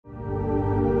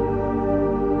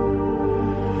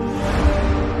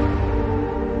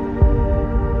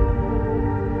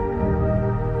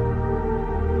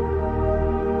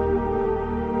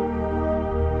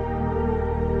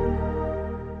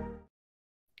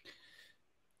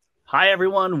Hi,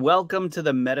 everyone. Welcome to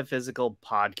the Metaphysical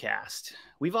podcast.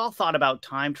 We've all thought about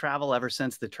time travel ever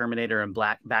since the Terminator and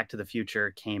Back to the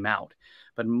Future came out.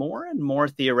 But more and more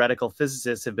theoretical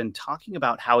physicists have been talking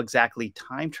about how exactly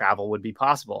time travel would be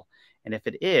possible. And if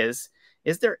it is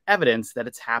there evidence that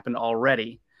it's happened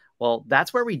already? Well,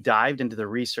 that's where we dived into the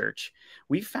research.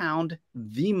 We found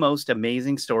the most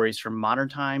amazing stories from modern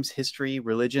times, history,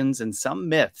 religions, and some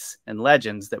myths and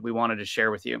legends that we wanted to share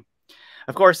with you.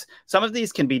 Of course, some of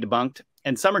these can be debunked,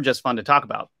 and some are just fun to talk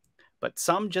about. But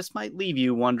some just might leave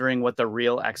you wondering what the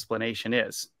real explanation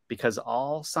is, because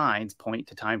all signs point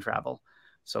to time travel.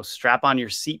 So strap on your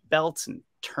seatbelts and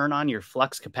turn on your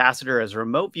flux capacitor as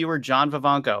remote viewer John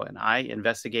Vivanco and I,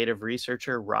 investigative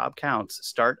researcher Rob Counts,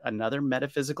 start another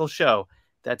metaphysical show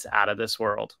that's out of this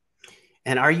world.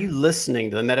 And are you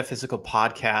listening to the Metaphysical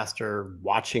podcast or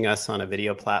watching us on a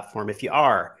video platform? If you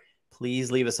are,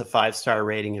 please leave us a 5-star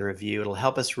rating and review. It'll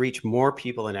help us reach more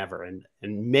people than ever. And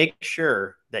make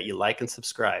sure that you like and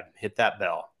subscribe. Hit that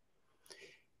bell.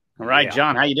 All right, yeah.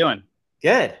 John, how you doing?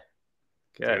 Good.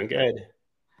 Doing good.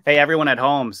 Hey, everyone at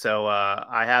home. So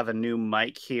I have a new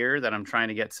mic here that I'm trying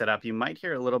to get set up. You might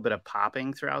hear a little bit of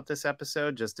popping throughout this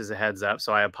episode, just as a heads up.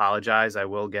 So I apologize. I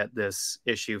will get this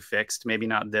issue fixed. Maybe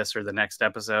not this or the next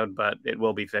episode, but it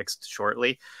will be fixed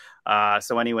shortly.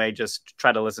 So anyway, just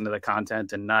try to listen to the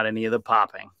content and not any of the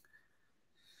popping.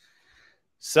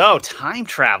 So time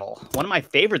travel, one of my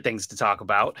favorite things to talk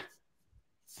about.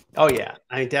 Oh, yeah,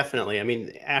 definitely. I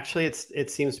mean, actually,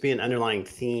 it seems to be an underlying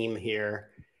theme here.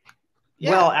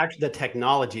 Yeah. Well, actually, the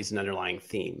technology is an underlying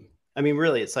theme. I mean,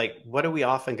 really, it's like, what do we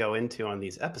often go into on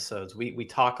these episodes? We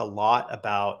talk a lot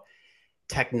about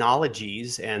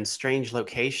technologies and strange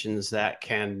locations that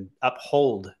can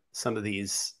uphold some of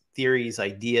these theories,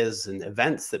 ideas, and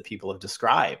events that people have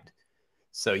described.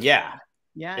 So, yeah.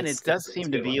 Yeah, and it does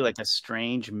seem to be like a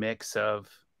strange mix of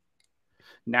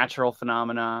natural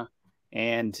phenomena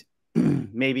and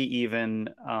maybe even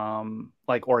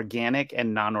like organic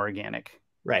and non-organic.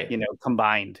 Right.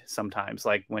 Combined sometimes,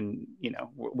 like when,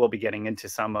 we'll be getting into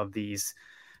some of these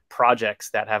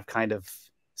projects that have kind of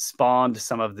spawned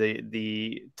some of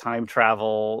the time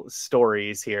travel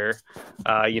stories here,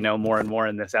 more and more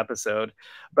in this episode.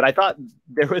 But I thought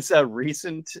there was a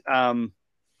recent time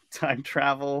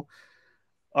travel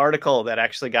article that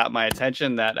actually got my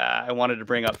attention that I wanted to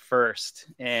bring up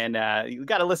first. And you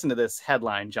got to listen to this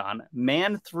headline, John.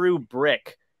 Man threw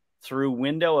brick through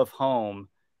window of home,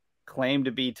 claimed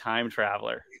to be time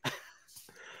traveler.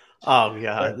 Oh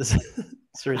God, this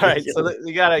is ridiculous. All right, so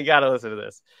you gotta listen to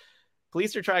this.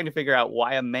 Police are trying to figure out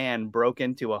why a man broke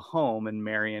into a home in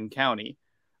Marion County.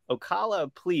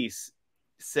 Ocala police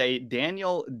say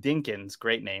Daniel Dinkins,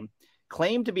 great name,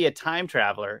 claimed to be a time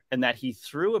traveler and that he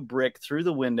threw a brick through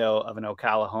the window of an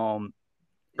Ocala home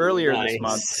earlier this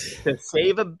month to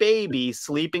save a baby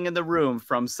sleeping in the room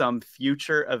from some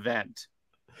future event.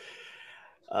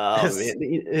 Oh man,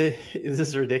 this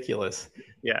is ridiculous.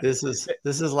 Yeah, this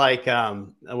is like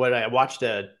what I watched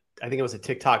I think it was a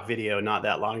TikTok video not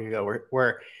that long ago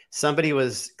where somebody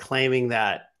was claiming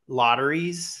that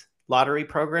lottery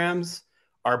programs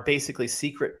are basically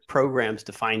secret programs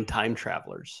to find time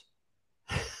travelers.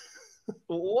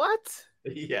 What?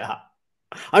 Yeah.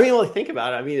 I mean, well, think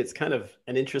about it. I mean, it's kind of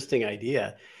an interesting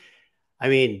idea. I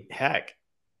mean, heck,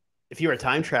 if you were a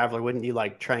time traveler, wouldn't you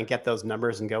like try and get those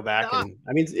numbers and go back? And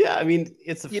I mean, yeah, I mean,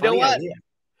 it's a funny idea.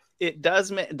 It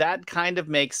does. That kind of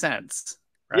makes sense,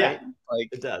 right? Yeah, like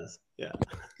it does. Yeah.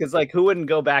 Because like, who wouldn't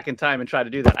go back in time and try to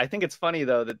do that? I think it's funny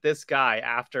though, that this guy,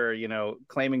 after,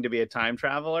 claiming to be a time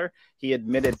traveler, he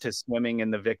admitted to swimming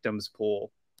in the victim's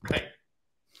pool. Right.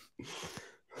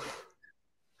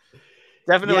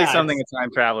 Definitely something a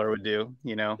time traveler would do,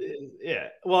 Yeah.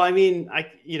 Well, I mean,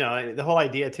 the whole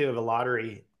idea too of a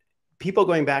lottery, people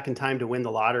going back in time to win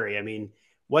the lottery. I mean,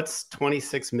 what's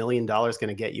 $26 million going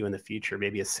to get you in the future?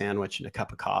 Maybe a sandwich and a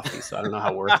cup of coffee. So I don't know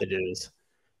how worth it is.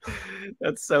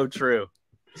 That's so true.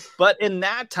 But in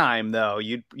that time, though,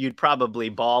 you'd probably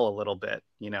bawl a little bit,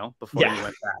 before you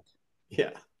went back.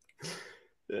 Yeah.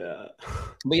 Yeah.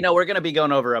 But, we're going to be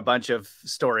going over a bunch of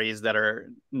stories that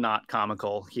are not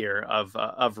comical here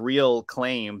of real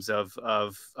claims of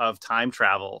time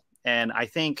travel. And I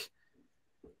think,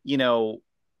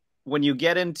 when you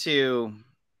get into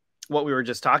what we were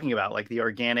just talking about, like the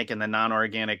organic and the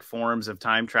non-organic forms of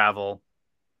time travel,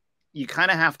 you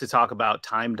kind of have to talk about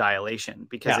time dilation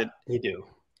because you do.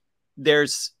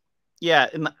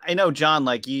 And I know, John,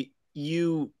 like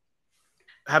you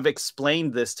have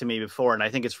explained this to me before, and I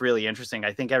think it's really interesting.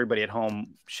 I think everybody at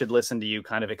home should listen to you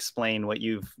kind of explain what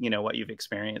you've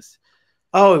experienced.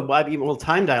 Oh, well,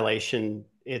 time dilation,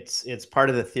 it's part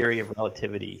of the theory of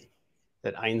relativity.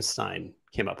 that Einstein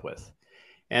came up with.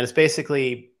 And it's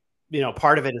basically,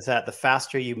 part of it is that the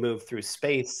faster you move through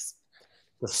space,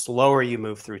 the slower you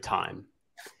move through time,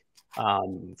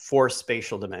 for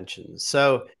spatial dimensions.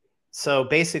 So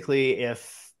basically,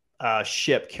 if a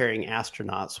ship carrying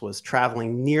astronauts was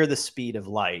traveling near the speed of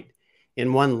light,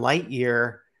 in 1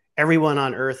 light-year, everyone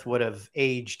on Earth would have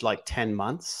aged like 10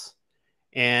 months.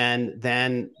 And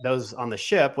then those on the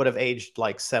ship would have aged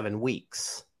like 7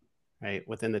 weeks, right?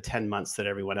 Within the 10 months that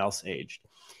everyone else aged.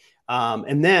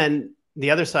 And then the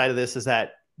other side of this is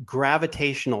that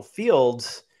gravitational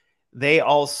fields, they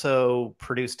also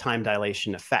produce time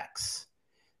dilation effects.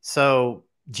 So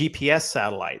GPS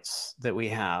satellites that we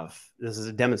have, this is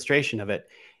a demonstration of it,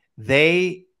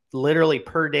 they literally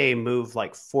per day move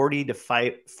like 40 to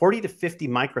 50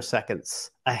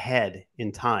 microseconds ahead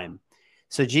in time.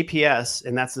 So GPS,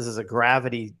 and this is a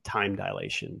gravity time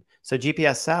dilation. So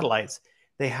GPS satellites,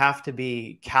 they have to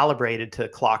be calibrated to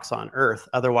clocks on Earth.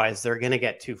 Otherwise, they're going to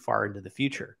get too far into the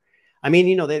future. I mean,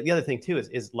 the other thing too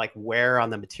is like wear on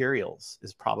the materials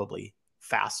is probably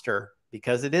faster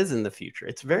because it is in the future.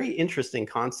 It's a very interesting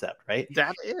concept, right?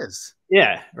 That is.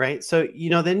 Yeah, right. So,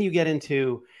 then you get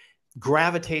into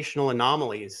gravitational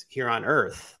anomalies here on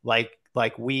Earth, like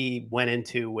we went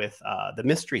into with the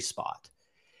mystery spot.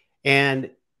 And,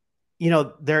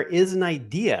 there is an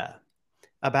idea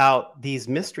about these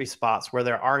mystery spots where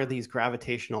there are these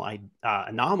gravitational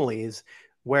anomalies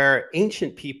where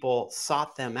ancient people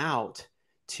sought them out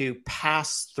to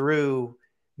pass through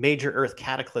major Earth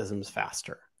cataclysms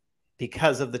faster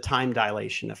because of the time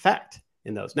dilation effect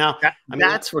in those. Now,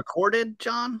 that's recorded,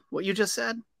 John, what you just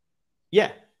said?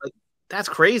 Yeah. Like, that's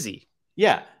crazy.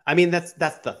 Yeah. I mean, that's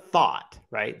the thought,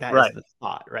 right? That is the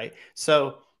thought, right?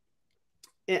 So,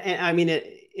 and I mean,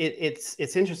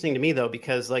 it's interesting to me though,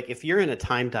 because like if you're in a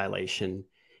time dilation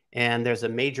and there's a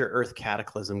major Earth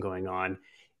cataclysm going on,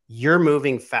 you're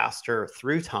moving faster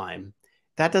through time.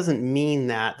 That doesn't mean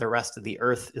that the rest of the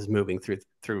Earth is moving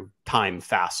through time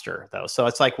faster though. So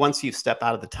it's like once you step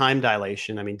out of the time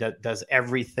dilation, I mean, does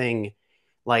everything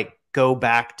like go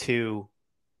back to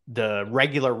the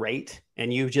regular rate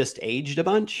and you just aged a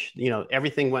bunch?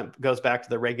 Everything goes back to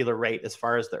the regular rate as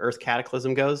far as the Earth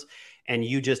cataclysm goes, and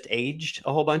you just aged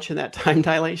a whole bunch in that time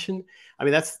dilation. I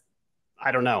mean,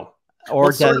 I don't know. Or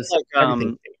does sort of like,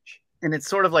 everything age? And it's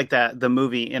sort of like the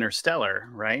movie Interstellar,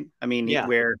 right? I mean,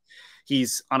 where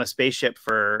he's on a spaceship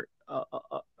for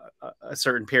a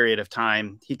certain period of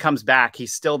time. He comes back,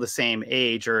 he's still the same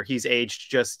age, or he's aged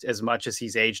just as much as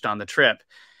he's aged on the trip.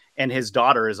 And his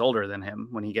daughter is older than him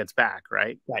when he gets back,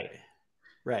 right?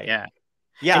 Right. Yeah.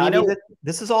 Yeah. And I mean,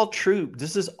 this is all true.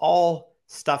 This is all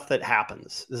stuff that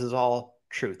happens. This is all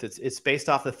truth. It's based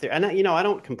off the theory. And, I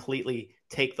don't completely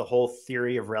take the whole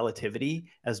theory of relativity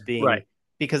as being right,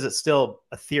 because it's still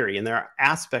a theory. And there are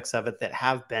aspects of it that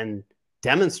have been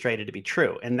demonstrated to be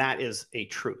true. And that is a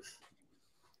truth.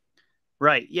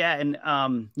 Right. Yeah. And,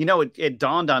 it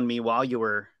dawned on me while you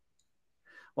were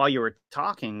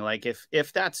talking, like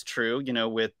if that's true,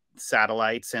 with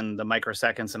satellites and the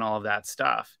microseconds and all of that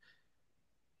stuff,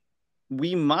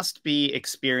 we must be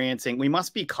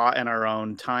caught in our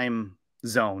own time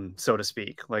zone, so to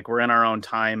speak. Like we're in our own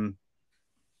time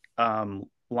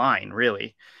line,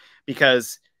 really,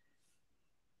 because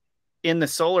in the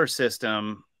solar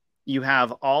system, you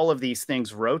have all of these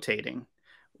things rotating.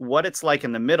 What it's like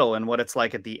in the middle and what it's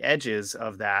like at the edges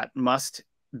of that must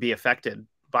be affected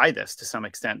by this to some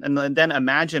extent. And then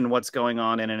imagine what's going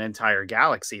on in an entire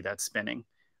galaxy that's spinning,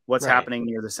 what's happening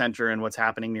near the center and what's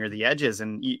happening near the edges.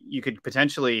 And you could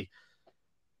potentially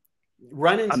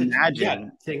run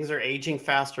into things are aging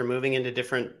faster, moving into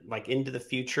different, like into the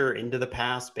future, into the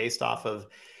past, based off of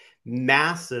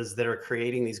masses that are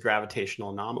creating these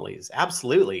gravitational anomalies.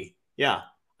 Absolutely. Yeah.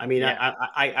 I mean,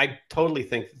 I totally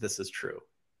think that this is true.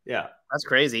 Yeah. That's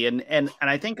crazy. And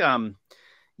I think,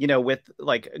 with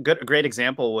like a great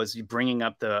example was you bringing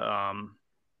up the,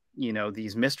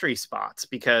 these mystery spots,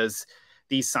 because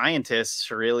these scientists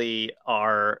really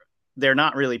they're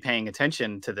not really paying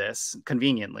attention to this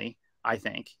conveniently. I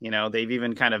think, they've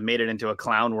even kind of made it into a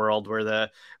clown world where the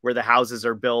houses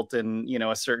are built in,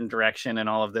 a certain direction and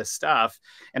all of this stuff.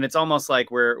 And it's almost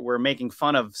like we're making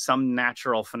fun of some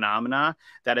natural phenomena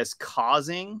that is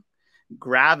causing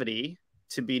gravity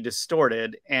to be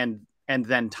distorted and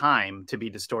then time to be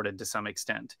distorted to some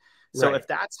extent. So if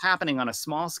that's happening on a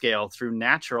small scale through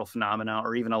natural phenomena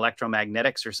or even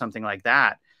electromagnetics or something like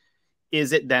that,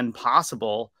 is it then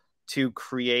possible to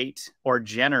create or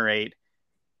generate,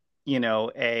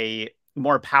 a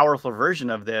more powerful version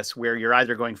of this where you're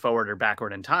either going forward or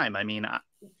backward in time? I mean,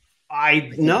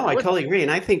 No, I totally agree.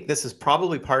 And I think this is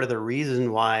probably part of the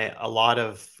reason why a lot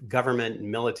of government and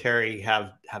military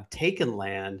have taken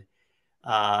land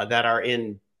that are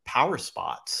in power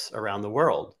spots around the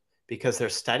world, because they're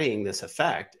studying this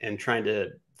effect and trying to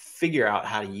figure out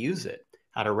how to use it,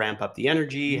 how to ramp up the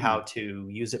energy, how to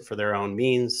use it for their own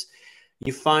means.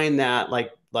 You find that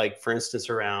like for instance,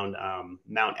 around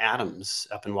Mount Adams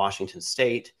up in Washington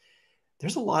State,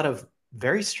 there's a lot of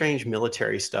very strange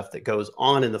military stuff that goes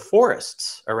on in the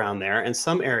forests around there. And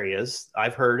some areas,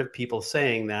 I've heard of people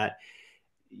saying that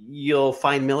you'll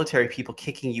find military people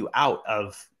kicking you out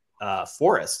of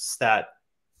forests that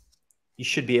you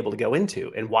should be able to go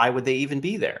into. And why would they even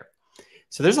be there?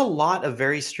 So there's a lot of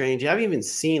very strange. I've even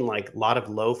seen like a lot of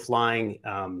low flying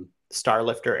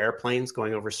Starlifter airplanes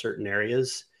going over certain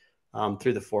areas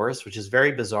through the forest, which is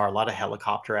very bizarre. A lot of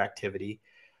helicopter activity.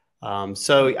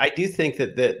 So I do think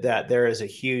that there is a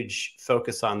huge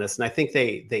focus on this, and I think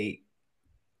they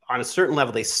on a certain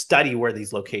level they study where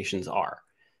these locations are,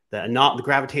 the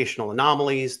gravitational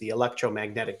anomalies, the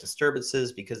electromagnetic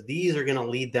disturbances, because these are going to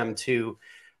lead them to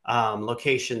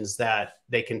locations that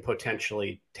they can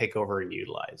potentially take over and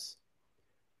utilize.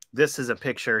 This is a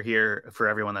picture here for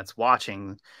everyone that's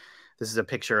watching. This is a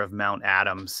picture of Mount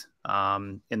Adams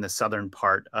in the southern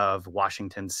part of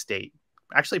Washington State.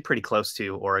 Actually pretty close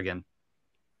to Oregon.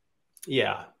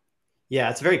 Yeah. Yeah.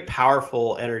 It's a very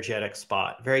powerful, energetic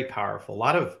spot. Very powerful. A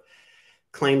lot of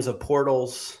claims of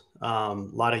portals, a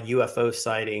lot of UFO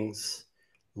sightings,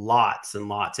 lots and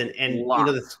lots. And lots. You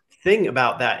know, the thing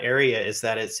about that area is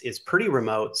that it's pretty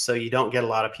remote. So you don't get a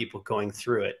lot of people going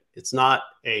through it. It's not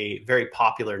a very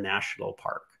popular national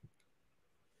park.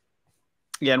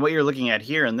 Yeah, and what you're looking at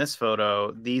here in this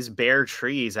photo, these bare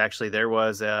trees, actually, there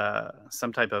was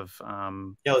some type of fire.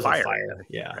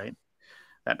 Yeah, right.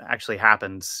 That actually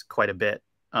happens quite a bit.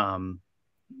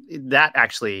 That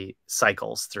actually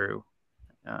cycles through,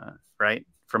 right?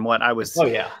 From what I was,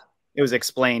 it was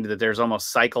explained that there's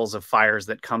almost cycles of fires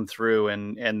that come through,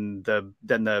 and then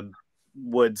the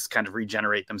woods kind of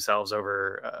regenerate themselves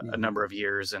over a number of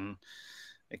years, and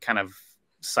it kind of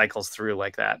cycles through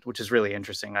like that, which is really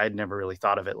interesting. I had never really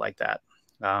thought of it like that.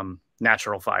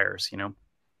 Natural fires, you know?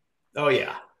 Oh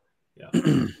yeah.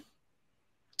 Yeah.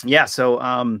 Yeah.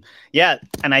 So, yeah.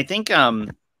 And I think, you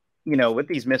know, with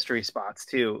these mystery spots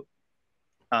too,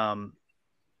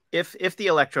 if the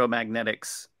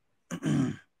electromagnetics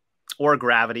or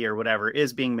gravity or whatever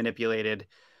is being manipulated,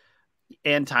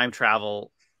 and time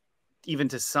travel, even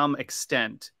to some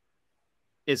extent,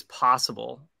 is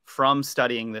possible from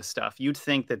studying this stuff, you'd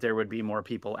think that there would be more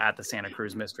people at the Santa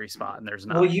Cruz mystery spot, and there's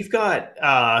not. Well, you've got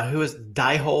who is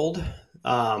Diehold?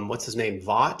 What's his name?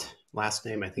 Vaught. Last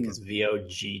name I think is Vogt.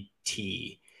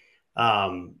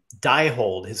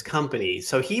 Diehold, his company.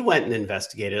 So he went and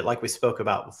investigated it, like we spoke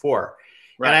about before.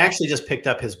 Right. And I actually just picked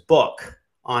up his book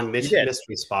on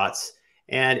mystery spots,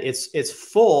 and it's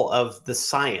full of the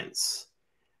science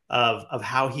of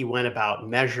how he went about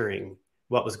measuring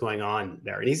what was going on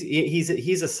there. And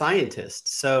he's a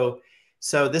scientist. So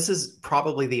this is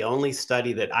probably the only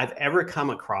study that I've ever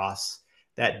come across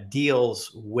that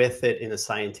deals with it in a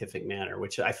scientific manner,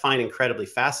 which I find incredibly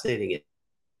fascinating.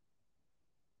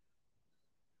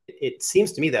 It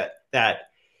seems to me that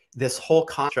this whole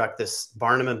construct, this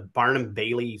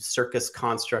Barnum-Bailey circus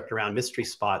construct around mystery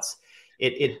spots,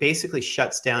 it basically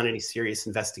shuts down any serious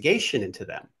investigation into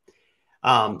them.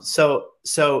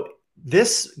 So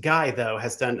this guy, though,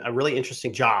 has done a really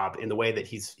interesting job in the way that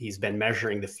he's been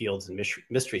measuring the fields and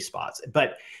mystery spots.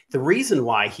 But the reason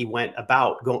why he went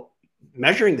about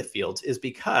measuring the fields is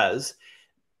because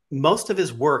most of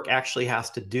his work actually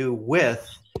has to do with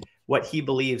what he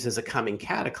believes is a coming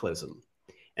cataclysm.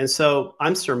 And so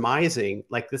I'm surmising,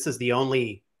 like, this is the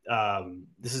only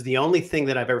thing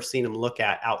that I've ever seen him look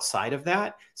at outside of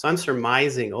that. So I'm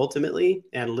surmising ultimately,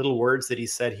 and little words that he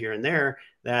said here and there,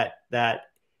 that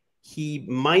he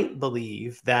might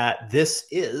believe that this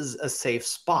is a safe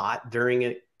spot during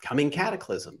a coming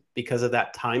cataclysm because of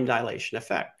that time dilation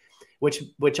effect,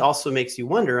 which also makes you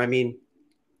wonder, I mean,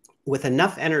 with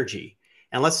enough energy,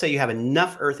 and let's say you have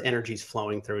enough earth energies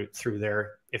flowing through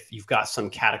there, if you've got some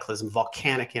cataclysm,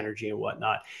 volcanic energy and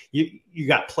whatnot, you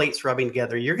got plates rubbing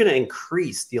together, you're going to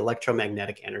increase the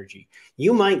electromagnetic energy.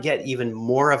 You might get even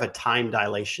more of a time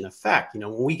dilation effect. You know,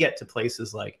 when we get to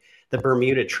places like the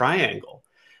Bermuda Triangle,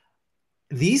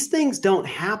 these things don't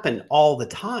happen all the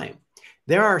time.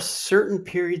 There are certain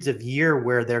periods of year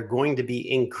where they're going to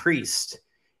be increased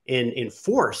in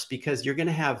force because you're going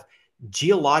to have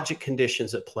geologic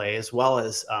conditions at play, as well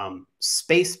as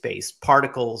space-based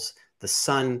particles, the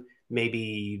sun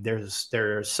maybe there's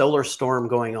solar storm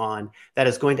going on that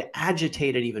is going to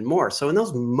agitate it even more. So in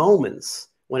those moments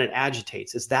when it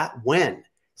agitates, is that when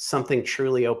something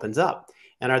truly opens up?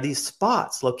 And are these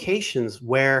spots, locations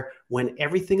where when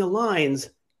everything aligns,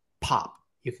 pop,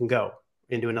 you can go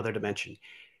into another dimension?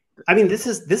 I mean, this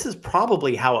is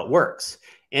probably how it works.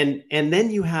 And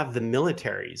then you have the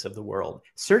militaries of the world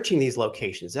searching these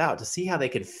locations out to see how they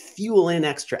could fuel in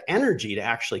extra energy to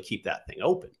actually keep that thing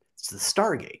open. It's the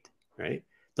Stargate, right?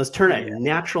 Let's turn a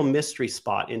natural mystery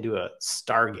spot into a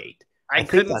Stargate. I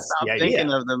couldn't stop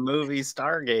thinking of the movie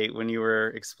Stargate when you were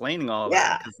explaining all of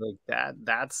that. Because like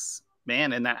that's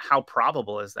man, and that how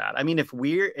probable is that? I mean, if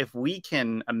we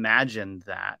can imagine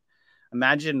that,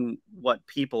 imagine what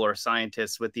people or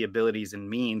scientists with the abilities and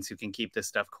means who can keep this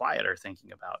stuff quiet are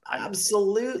thinking about.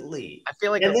 Absolutely. I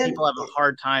feel like people have a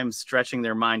hard time stretching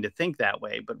their mind to think that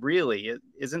way, but really,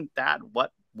 isn't that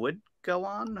what would go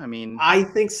on? I mean, I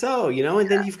think so, you know, and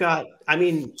then you've got, I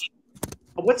mean,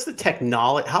 what's the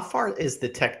technology? How far is the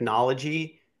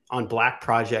technology on black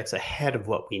projects ahead of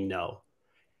what we know?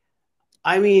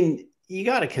 I mean, you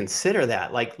got to consider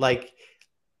that. Like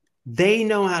they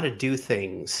know how to do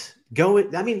things.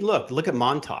 I mean, look at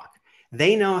Montauk.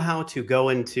 They know how to go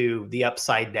into the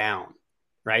upside down,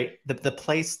 right? The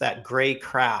place that gray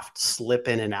craft slip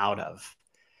in and out of.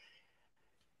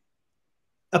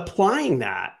 Applying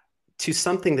that to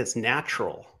something that's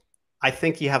natural, I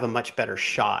think you have a much better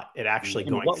shot at actually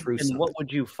going through something. And what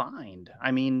would you find?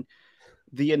 I mean,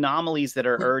 the anomalies that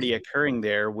are already occurring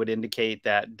there would indicate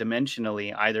that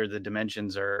dimensionally, either the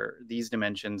dimensions or these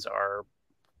dimensions are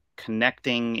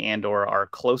connecting and or are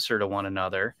closer to one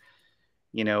another.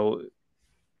 You know,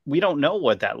 we don't know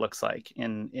what that looks like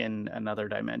in another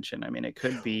dimension. I mean, it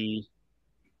could be.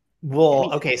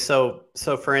 Well, okay, so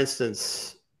for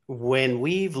instance, when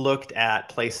we've looked at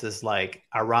places like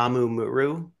Aramu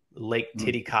Muru, Lake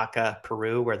Titicaca,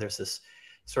 Peru, where there's this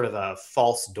sort of a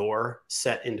false door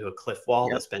set into a cliff wall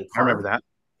that's been carved. I remember that.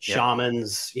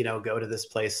 Shamans, you know, go to this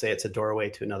place, say it's a doorway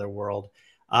to another world.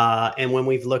 And when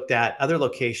we've looked at other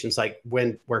locations, like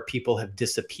where people have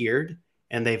disappeared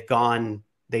and they've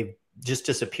just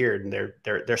disappeared and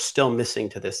they're still missing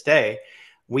to this day,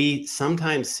 we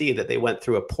sometimes see that they went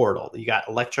through a portal. You got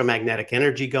electromagnetic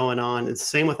energy going on. It's the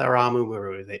same with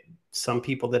Aramu. Some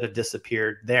people that have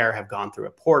disappeared there have gone through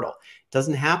a portal. It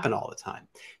doesn't happen all the time,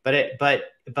 but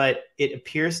it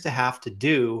appears to have to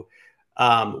do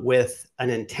with an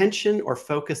intention or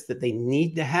focus that they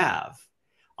need to have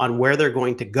on where they're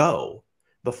going to go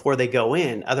before they go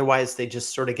in. Otherwise, they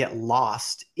just sort of get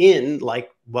lost in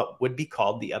like what would be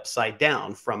called the upside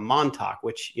down from Montauk,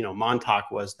 which, you know,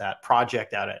 Montauk was that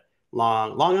project out at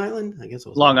Long Island. I guess it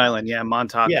was Long Island. Yeah.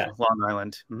 Montauk. Yeah. Long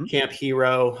Island. Camp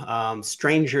Hero.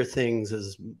 Stranger Things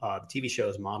is TV show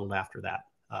is modeled after that.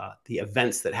 The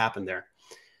events that happened there,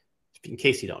 in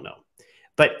case you don't know.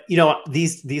 But, you know,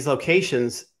 these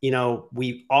locations, you know,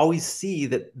 we always see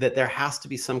that there has to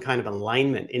be some kind of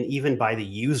alignment, and even by the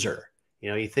user. You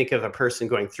know, you think of a person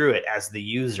going through it as the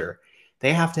user.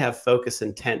 They have to have focus,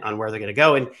 intent on where they're going to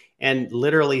go. And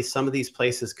literally some of these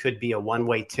places could be a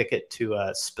one-way ticket to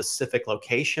a specific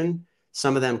location.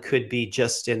 Some of them could be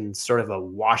just in sort of a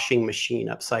washing machine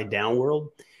upside down world.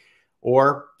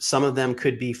 Or some of them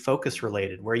could be focus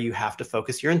related, where you have to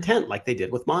focus your intent like they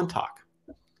did with Montauk.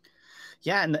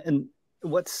 Yeah. And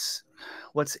what's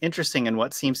interesting and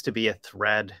what seems to be a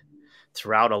thread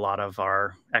throughout a lot of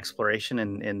our exploration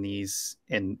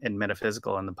in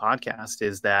Metaphysical and the podcast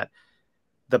is that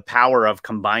the power of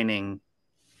combining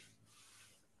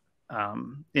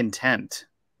intent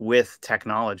with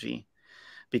technology.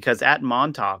 Because at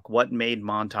Montauk, what made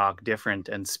Montauk different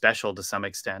and special to some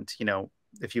extent, you know,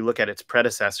 if you look at its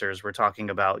predecessors, we're talking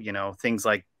about, you know, things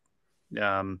like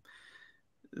the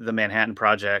Manhattan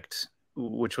Project,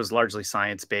 which was largely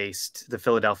science-based, the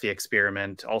Philadelphia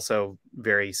experiment, also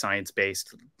very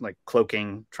science-based, like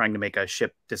cloaking, trying to make a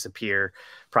ship disappear,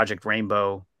 Project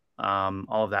Rainbow,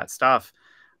 all of that stuff,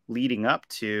 leading up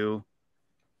to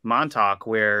Montauk,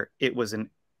 where it was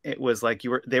like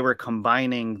they were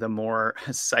combining the more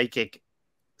psychic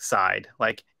side,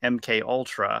 like MK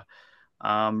Ultra,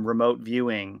 remote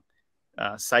viewing,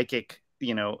 psychic,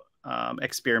 you know,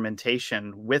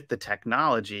 experimentation with the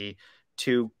technology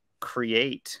to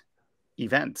create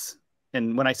events.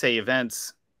 And when I say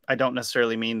events, I don't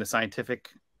necessarily mean the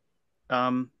scientific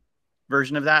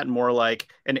version of that, more like,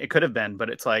 and it could have been,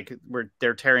 but it's like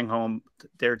they're tearing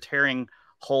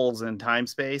holes in time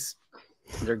space.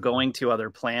 They're going to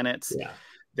other planets. Yeah.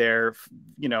 They're,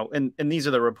 you know, and these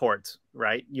are the reports,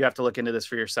 right? You have to look into this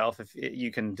for yourself. If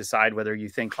you can decide whether you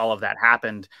think all of that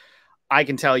happened. I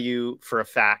can tell you for a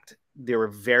fact there were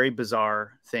very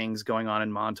bizarre things going on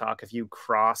in Montauk. If you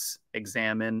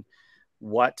cross-examine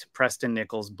what Preston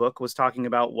Nichols' book was talking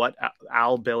about, what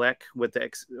Al Bielek with the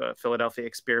Philadelphia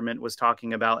experiment was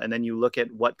talking about, and then you look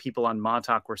at what people on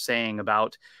Montauk were saying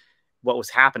about what was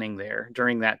happening there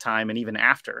during that time and even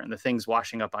after, and the things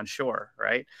washing up on shore,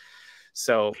 right?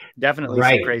 So definitely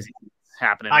some crazy things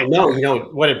happening. I know. You know,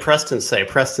 what did Preston say?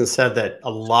 Preston said that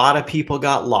a lot of people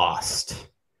got lost,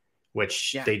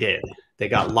 which they did. They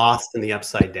got lost in the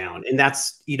upside down. And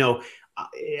that's, you know,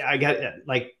 I got,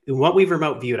 like, what we've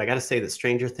remote viewed, I got to say that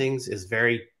Stranger Things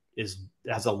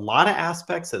has a lot of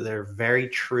aspects that they're very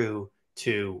true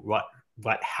to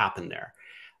what happened there.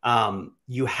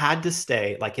 You had to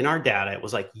stay, like in our data, it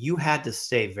was like you had to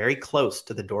stay very close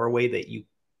to the doorway that you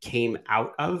came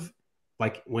out of,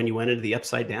 like when you went into the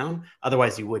upside down.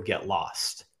 Otherwise, you would get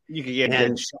lost. You could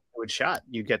get shot.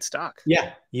 You'd get stuck.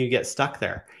 Yeah, you get stuck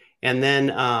there. And then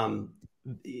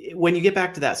when you get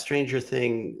back to that Stranger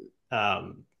Thing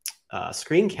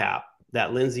screen cap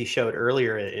that Lindsay showed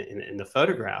earlier in the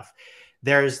photograph,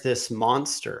 there's this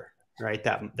monster, right?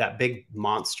 That big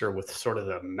monster with sort of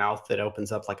the mouth that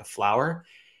opens up like a flower.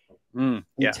 I'm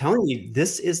telling you,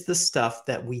 this is the stuff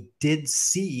that we did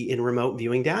see in remote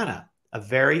viewing data. A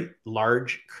very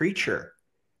large creature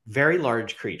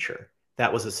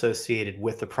that was associated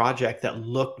with the project that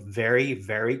looked very,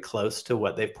 very close to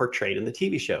what they've portrayed in the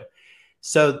TV show.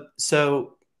 So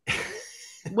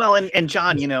well, and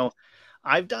John, you know,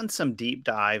 I've done some deep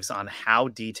dives on how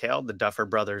detailed the Duffer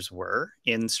Brothers were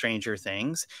in Stranger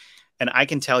Things, and I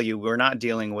can tell you we're not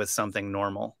dealing with something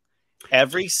normal.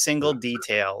 Every single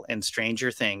detail in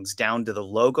Stranger Things, down to the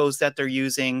logos that they're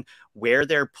using, where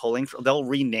they're pulling from, they'll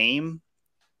rename,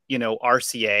 you know,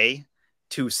 RCA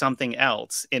to something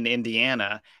else in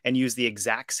Indiana and use the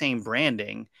exact same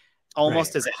branding,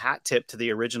 almost as a hat tip to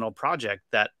the original project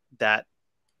that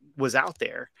was out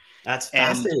there. That's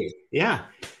fascinating. Yeah.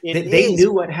 They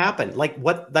knew what happened, like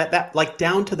what that like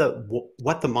down to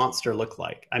what the monster looked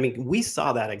like. I mean, we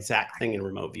saw that exact thing in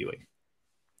remote viewing.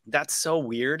 That's so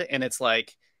weird. And it's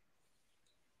like,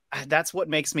 that's what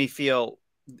makes me feel,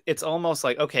 it's almost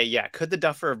like, okay, yeah, could the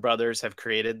Duffer Brothers have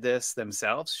created this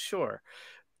themselves? Sure.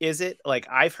 Is it like,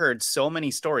 I've heard so many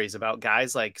stories about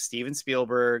guys like Steven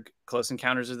Spielberg, Close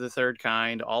Encounters of the Third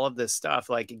Kind, all of this stuff,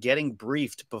 like getting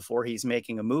briefed before he's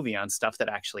making a movie on stuff that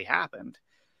actually happened,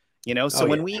 you know? So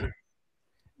when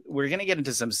we're going to get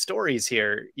into some stories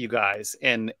here, you guys.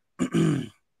 And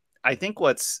I think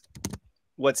what's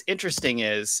interesting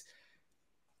is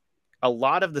a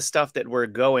lot of the stuff that we're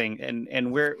going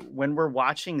and when we're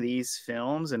watching these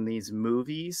films and these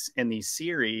movies and these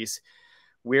series,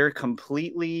 we're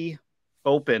completely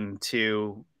open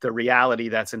to the reality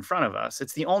that's in front of us.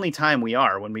 It's the only time we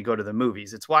are when we go to the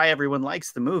movies. It's why everyone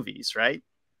likes the movies, right?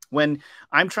 When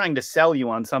I'm trying to sell you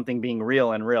on something being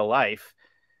real in real life,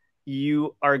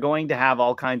 you are going to have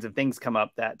all kinds of things come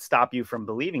up that stop you from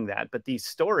believing that. But these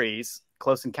stories,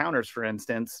 Close Encounters, for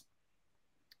instance,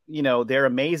 you know, they're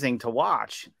amazing to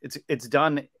watch. It's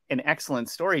done in excellent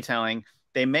storytelling.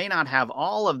 They may not have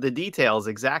all of the details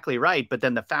exactly right, but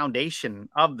then the foundation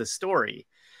of the story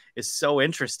is so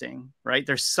interesting, right?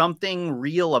 There's something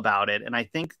real about it. And I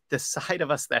think the side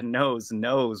of us that knows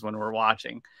when we're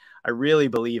watching. I really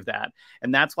believe that.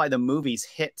 And that's why the movies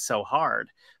hit so hard.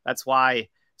 That's why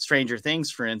Stranger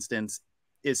Things, for instance,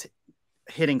 is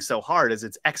hitting so hard, is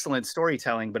it's excellent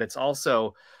storytelling, but it's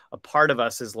also a part of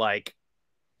us is like,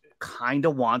 kind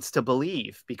of wants to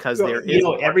believe because there is, you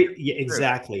know,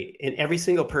 exactly. And every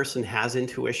single person has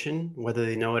intuition, whether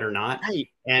they know it or not. Right.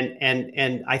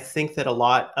 And I think that a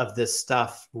lot of this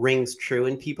stuff rings true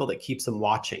in people that keeps them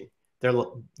watching. They're,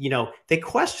 you know, they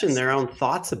question their own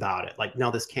thoughts about it. Like, no,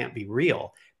 this can't be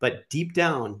real. But deep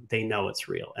down, they know it's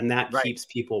real. And that keeps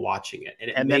people watching it.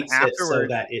 And it makes it so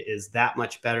that it is that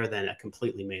much better than a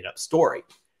completely made up story.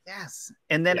 Yes.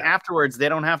 And then afterwards, they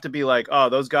don't have to be like, oh,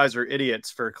 those guys are idiots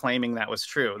for claiming that was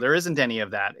true. There isn't any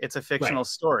of that. It's a fictional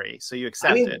story. So you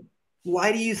accept it.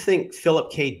 Why do you think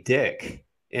Philip K. Dick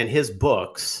and his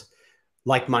books,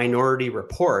 like Minority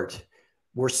Report,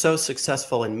 were so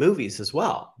successful in movies as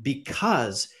well?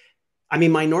 Because, I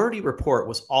mean, Minority Report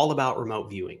was all about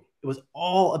remote viewing. It was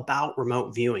all about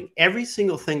remote viewing. Every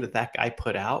single thing that guy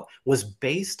put out was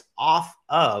based off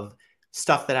of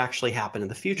stuff that actually happened in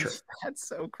the future. That's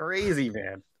so crazy,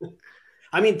 man.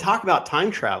 I mean, talk about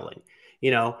time traveling.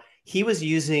 You know, he was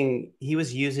using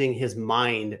his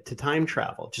mind to time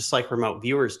travel, just like remote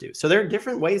viewers do. So there are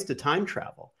different ways to time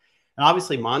travel. And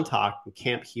obviously Montauk,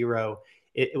 Camp Hero,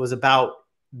 it was about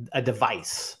a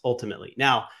device ultimately.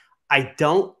 Now, I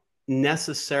don't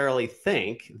necessarily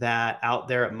think that out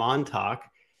there at Montauk,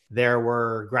 there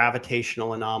were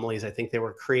gravitational anomalies. I think they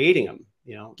were creating them,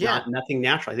 you know, Yeah. nothing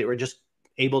natural. They were just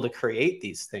able to create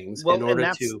these things in Well, and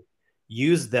order to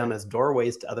use them as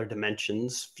doorways to other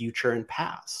dimensions, future and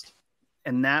past.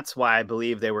 and that's why I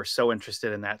believe they were so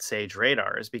interested in that SAGE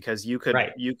radar, is because you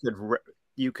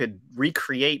could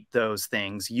recreate those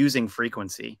things using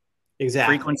frequency.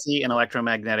 Exactly. Frequency and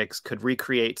electromagnetics could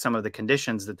recreate some of the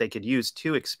conditions that they could use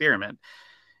to experiment,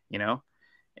 you know?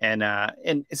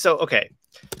 And so, okay.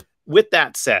 With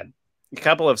that said, a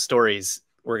couple of stories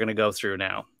we're going to go through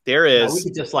now. There is, yeah, we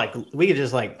could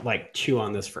just like chew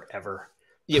on this forever.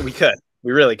 Yeah, we could.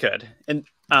 We really could. And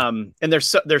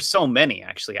there's so many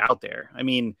actually out there. I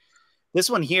mean, this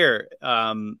one here,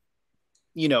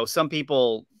 you know, some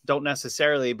people don't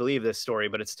necessarily believe this story,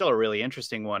 but it's still a really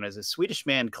interesting one. As a Swedish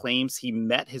man claims he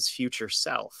met his future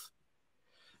self.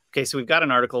 Okay, so we've got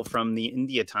an article from the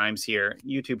India Times here.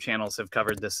 YouTube channels have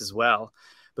covered this as well.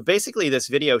 But basically, this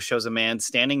video shows a man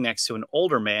standing next to an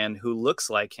older man who looks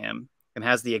like him and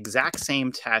has the exact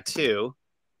same tattoo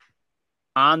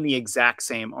on the exact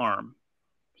same arm.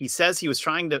 He says he was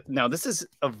trying to... Now, this is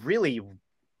a really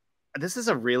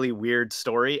weird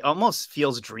story. Almost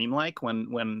feels dreamlike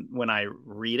when I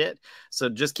read it. So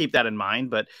just keep that in mind.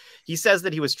 But he says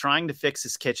that he was trying to fix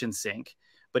his kitchen sink,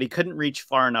 but he couldn't reach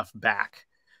far enough back.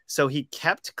 So he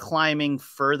kept climbing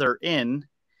further in,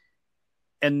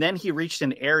 and then he reached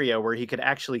an area where he could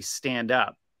actually stand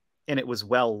up, and it was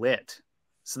well lit.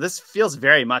 So this feels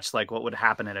very much like what would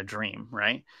happen in a dream,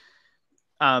 right?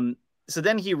 So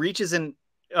then he reaches an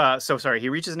he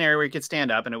reaches an area where he could stand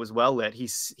up, and it was well lit. He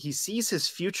sees his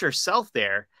future self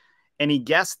there, and he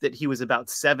guessed that he was about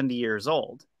 70 years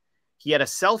old. He had a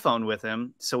cell phone with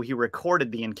him, so he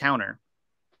recorded the encounter.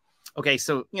 Okay,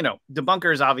 so, you know,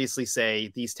 debunkers obviously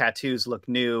say these tattoos look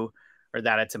new, or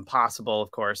that it's impossible,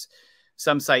 of course.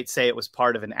 Some sites say it was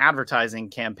part of an advertising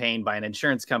campaign by an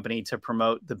insurance company to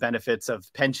promote the benefits of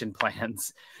pension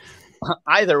plans.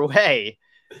 Either way,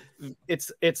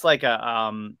 it's like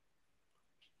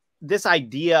this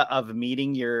idea of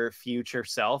meeting your future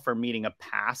self or meeting a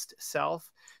past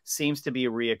self seems to be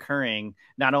reoccurring,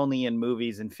 not only in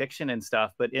movies and fiction and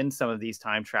stuff, but in some of these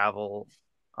time travel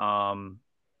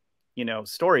you know,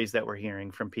 stories that we're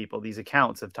hearing from people, these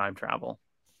accounts of time travel.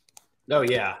 Oh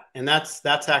yeah, and that's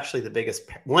actually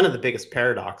one of the biggest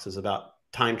paradoxes about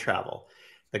time travel,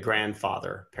 the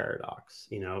grandfather paradox.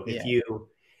 You know, if you,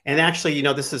 and actually, you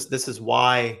know, this is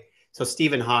why. So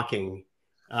Stephen Hawking,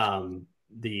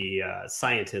 the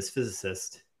scientist,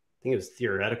 physicist, I think it was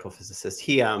theoretical physicist.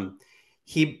 He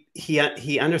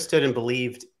understood and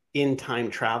believed in time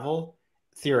travel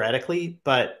theoretically,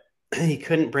 but he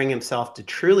couldn't bring himself to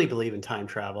truly believe in time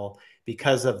travel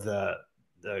because of the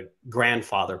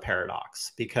grandfather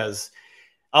paradox, because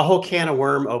a whole can of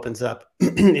worm opens up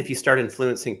if you start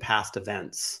influencing past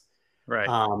events, right?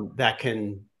 That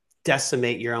can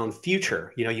decimate your own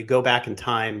future. You know, you go back in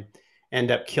time, end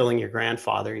up killing your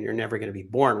grandfather, and you're never going to be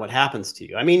born. What happens to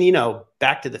you? I mean, you know,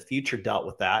 Back to the Future dealt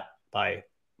with that by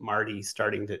Marty, was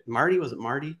it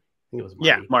Marty? I think it was Marty.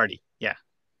 Yeah, Marty. Yeah.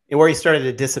 And where he started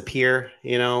to disappear,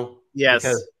 you know, yes,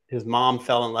 because his mom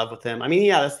fell in love with him. I mean,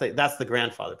 yeah, that's the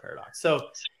grandfather paradox.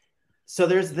 So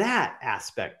there's that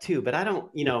aspect too, but I don't,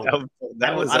 you know,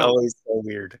 that was always so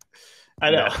weird.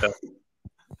 I know.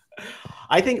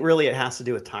 I think really it has to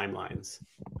do with timelines.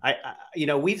 You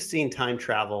know, we've seen time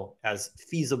travel as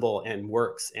feasible and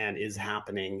works and is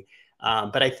happening.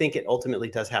 But I think it ultimately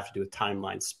does have to do with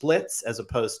timeline splits as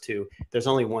opposed to there's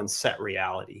only one set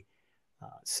reality.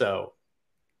 So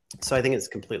I think it's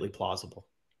completely plausible.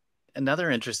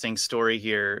 Another interesting story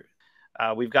here.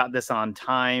 We've got this on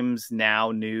Times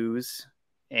Now News,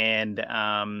 and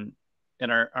an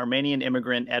Armenian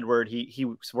immigrant, Edward, he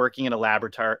was working in a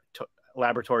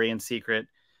laboratory in secret.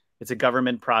 It's a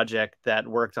government project that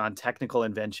worked on technical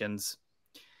inventions.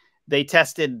 They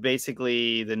tested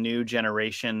basically the new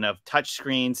generation of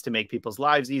touchscreens to make people's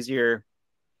lives easier.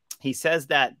 He says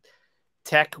that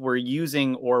tech we're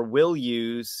using or will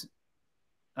use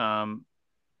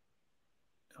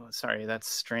sorry, that's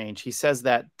strange. He says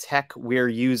that tech we're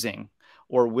using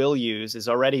or will use is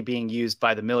already being used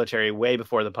by the military way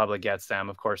before the public gets them.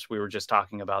 Of course, we were just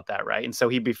talking about that, right? And so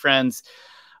he befriends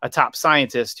a top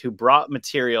scientist who brought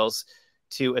materials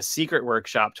to a secret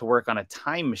workshop to work on a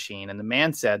time machine. And the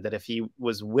man said that if he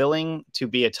was willing to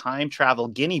be a time travel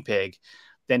guinea pig,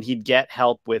 then he'd get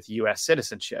help with US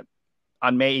citizenship.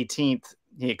 On May 18th,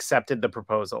 he accepted the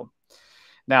proposal.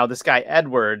 Now, this guy,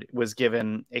 Edward, was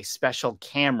given a special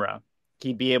camera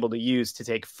he'd be able to use to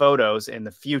take photos in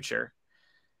the future.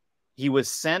 He was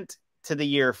sent to the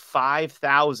year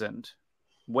 5000,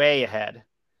 way ahead,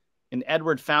 and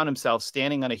Edward found himself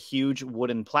standing on a huge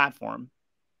wooden platform.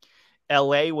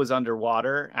 LA was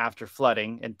underwater after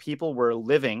flooding, and people were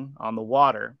living on the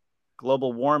water.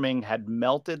 Global warming had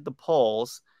melted the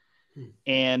poles,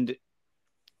 and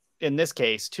in this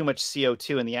case, too much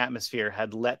CO2 in the atmosphere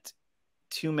had let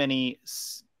too many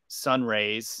sun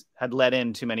rays, had let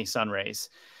in too many sun rays.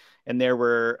 And there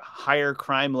were higher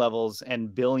crime levels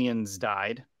and billions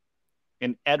died.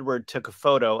 And Edward took a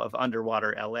photo of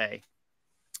underwater LA.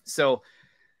 So,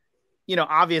 you know,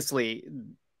 obviously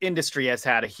industry has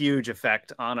had a huge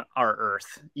effect on our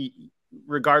Earth,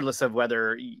 regardless of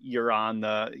whether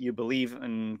you believe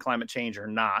in climate change or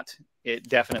not. It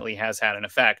definitely has had an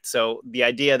effect. So the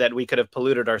idea that we could have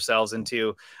polluted ourselves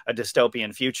into a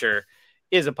dystopian future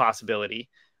is a possibility.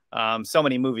 So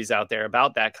many movies out there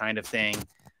about that kind of thing.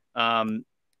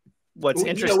 What's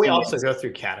interesting, we also go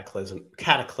through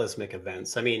cataclysmic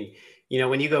events. I mean,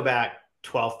 when you go back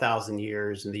 12,000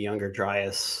 years in the Younger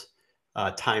Dryas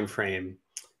time frame,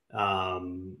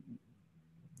 the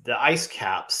ice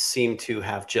caps seem to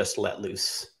have just let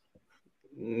loose.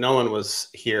 No one was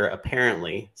here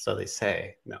apparently, so they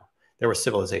say. No, there were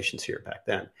civilizations here back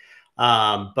then,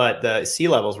 but the sea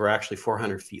levels were actually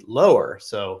 400 feet lower.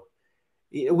 So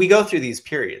we go through these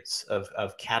periods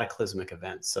of cataclysmic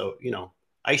events. So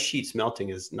ice sheets melting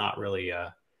is not really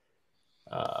a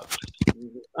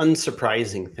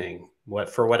unsurprising thing,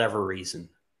 for whatever reason.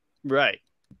 Right.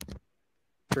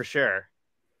 For sure.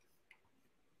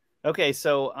 Okay,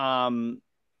 so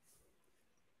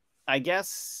I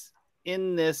guess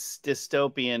in this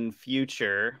dystopian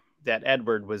future that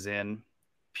Edward was in,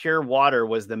 pure water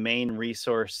was the main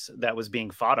resource that was being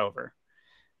fought over.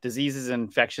 Diseases and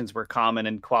infections were common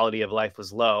and quality of life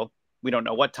was low. We don't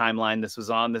know what timeline this was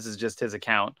on. This is just his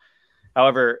account.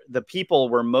 However, the people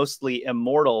were mostly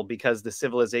immortal because the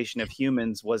civilization of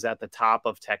humans was at the top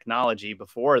of technology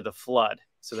before the flood.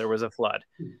 So there was a flood.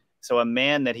 So a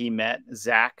man that he met,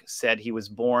 Zach, said he was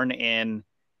born in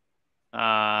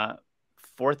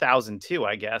 4002,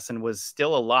 I guess, and was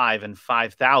still alive in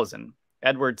 5000.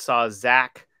 Edward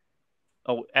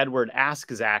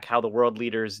asked Zach how the world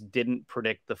leaders didn't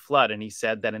predict the flood. And he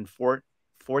said that in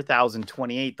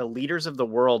 4028, the leaders of the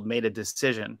world made a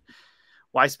decision.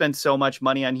 Why spend so much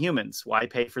money on humans? Why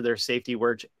pay for their safety,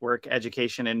 work,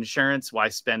 education, and insurance? Why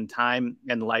spend time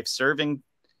and life serving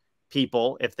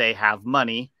people if they have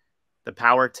money, the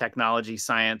power, technology,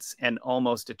 science, and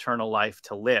almost eternal life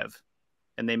to live?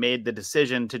 And they made the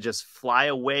decision to just fly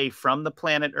away from the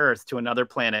planet Earth to another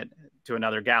planet, to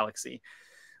another galaxy,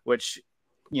 which,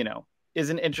 is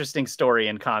an interesting story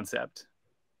and concept.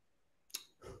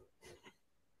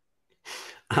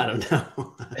 I don't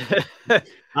know.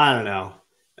 I don't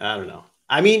know.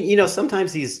 I mean,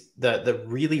 sometimes the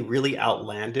really, really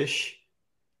outlandish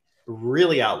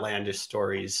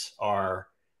stories are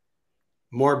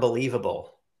more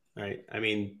believable, right? I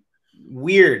mean,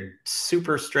 weird,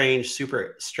 super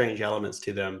strange elements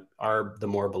to them are the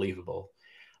more believable.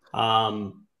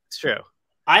 It's true.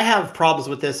 I have problems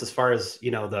with this as far as,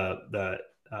 the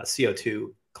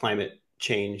CO2 climate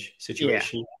change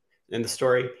situation in the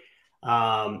story.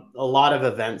 A lot of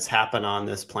events happen on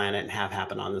this planet and have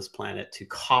happened on this planet to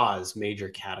cause major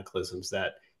cataclysms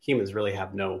that humans really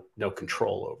have no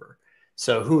control over.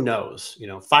 So who knows,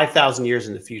 5,000 years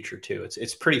in the future too.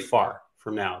 It's pretty far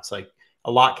from now. It's like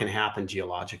a lot can happen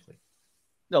geologically.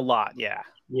 A lot. Yeah.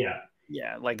 Yeah.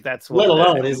 Yeah. Like that's what. Let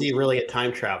alone, is he really a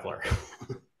time traveler?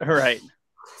 Right.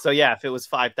 So yeah, if it was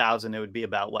 5,000, it would be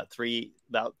about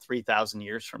 3,000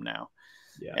 years from now.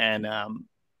 Yeah. And,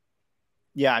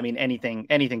 yeah, I mean, anything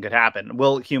could happen.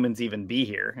 Will humans even be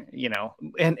here?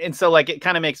 And so like, it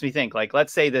kind of makes me think, like,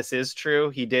 let's say this is true.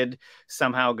 He did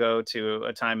somehow go to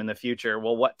a time in the future.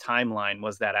 Well, what timeline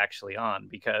was that actually on?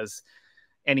 Because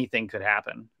anything could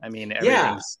happen. I mean,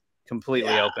 everything's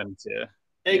completely open to.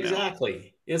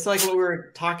 Exactly. It's like what we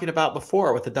were talking about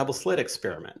before with the double slit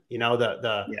experiment.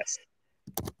 Yes.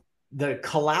 The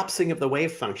collapsing of the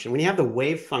wave function. When you have the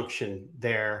wave function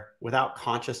there without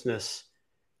consciousness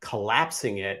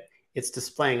collapsing it, it's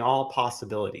displaying all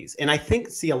possibilities. And I think,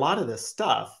 a lot of this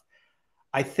stuff,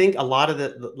 I think a lot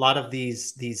of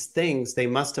these things, they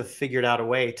must have figured out a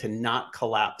way to not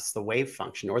collapse the wave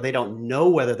function, or they don't know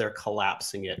whether they're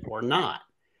collapsing it or not.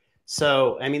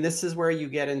 So, I mean, this is where you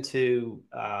get into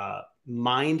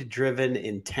mind-driven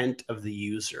intent of the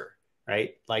user,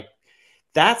 right? Like,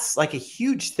 that's like a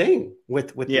huge thing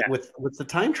with the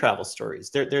time travel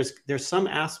stories. There's some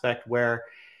aspect where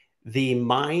the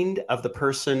mind of the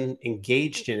person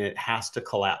engaged in it has to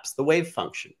collapse the wave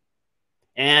function.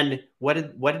 And what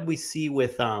did we see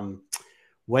with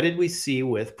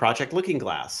Project Looking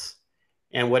Glass?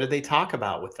 And what did they talk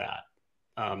about with that?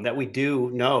 That we do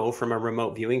know from a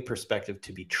remote viewing perspective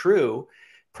to be true.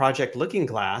 Project Looking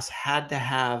Glass had to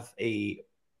have a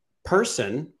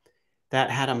person that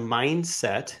had a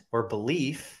mindset or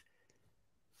belief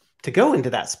to go into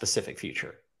that specific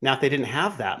future. Now, if they didn't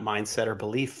have that mindset or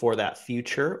belief for that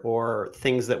future or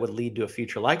things that would lead to a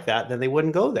future like that, then they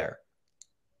wouldn't go there.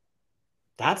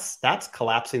 That's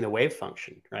collapsing the wave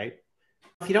function, right?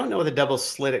 If you don't know what the double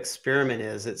slit experiment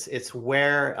is, it's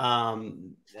where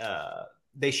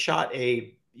they shot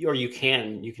or you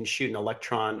can shoot an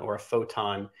electron or a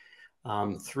photon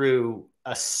through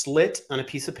a slit on a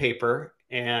piece of paper,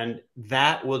 and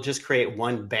that will just create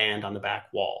one band on the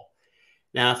back wall.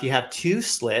 Now, if you have two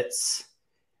slits,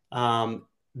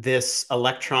 this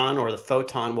electron or the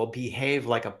photon will behave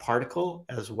like a particle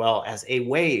as well as a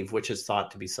wave, which is thought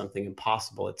to be something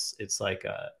impossible. It's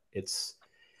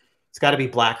got to be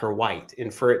black or white,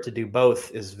 and for it to do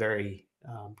both is very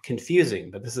confusing.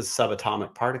 But this is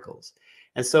subatomic particles,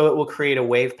 and so it will create a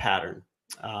wave pattern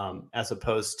as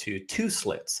opposed to two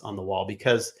slits on the wall,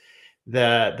 because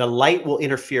the light will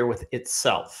interfere with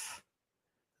itself.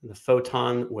 The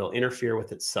photon will interfere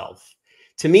with itself.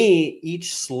 To me,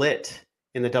 each slit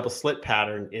in the double slit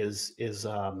pattern is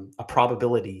a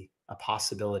probability, a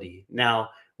possibility. Now,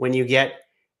 when you get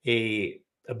a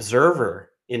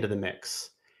observer into the mix,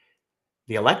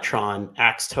 the electron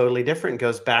acts totally different,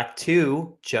 goes back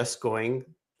to just going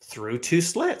through two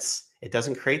slits. It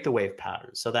doesn't create the wave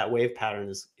pattern. So that wave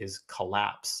pattern is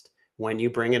collapsed when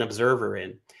you bring an observer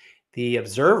in. The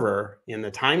observer in the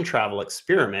time travel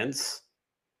experiments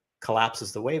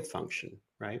collapses the wave function,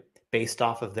 right? Based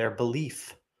off of their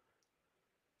belief.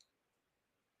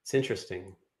 It's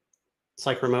interesting. It's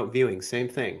like remote viewing, same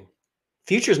thing.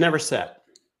 Future's never set.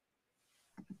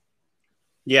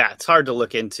 Yeah, it's hard to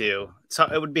look into. So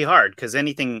it would be hard because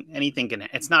anything can.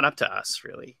 It's not up to us,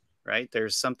 really, right?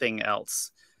 There's something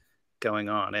else going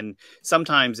on, and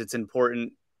sometimes it's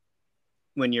important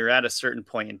when you're at a certain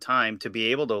point in time to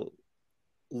be able to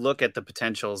look at the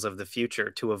potentials of the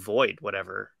future to avoid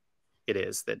whatever it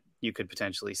is that you could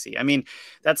potentially see. I mean,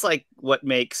 that's like what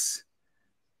makes,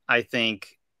 I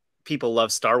think, people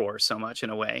love Star Wars so much in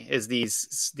a way, is these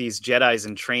Jedis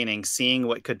in training, seeing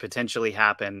what could potentially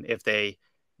happen if they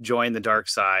join the dark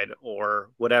side or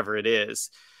whatever it is.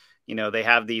 You know, they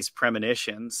have these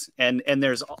premonitions, and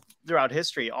there's throughout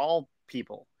history, all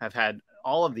people have had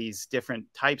all of these different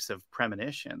types of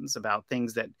premonitions about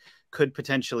things that could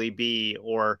potentially be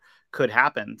or could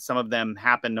happen. Some of them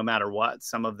happen no matter what.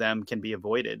 Some of them can be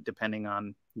avoided depending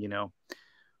on, you know,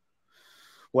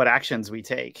 what actions we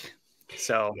take.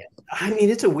 So, yeah. I mean,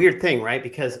 it's a weird thing, right?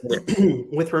 Because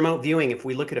with remote viewing, if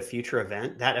we look at a future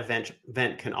event, that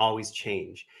event can always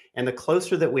change. And the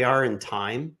closer that we are in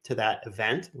time to that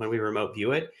event when we remote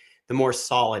view it, the more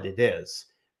solid it is.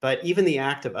 But even the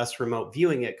act of us remote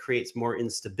viewing it creates more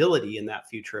instability in that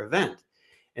future event.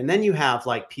 And then you have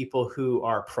like people who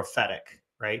are prophetic,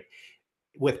 right?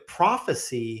 With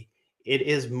prophecy, it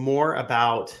is more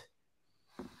about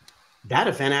that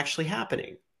event actually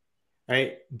happening,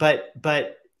 right? But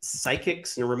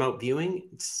psychics and remote viewing,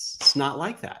 it's not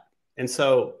like that. And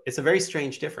so it's a very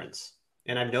strange difference.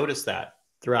 And I've noticed that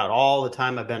throughout all the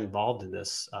time I've been involved in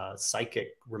this psychic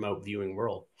remote viewing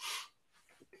world.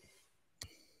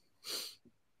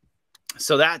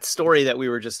 So that story that we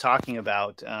were just talking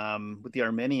about with the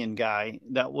Armenian guy,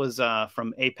 that was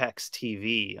from Apex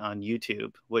TV on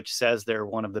YouTube, which says they're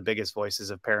one of the biggest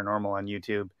voices of paranormal on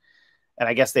YouTube. And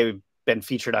I guess they've been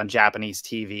featured on Japanese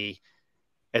TV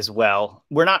as well.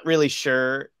 We're not really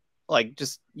sure. Like,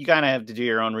 just you kind of have to do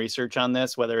your own research on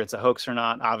this, whether it's a hoax or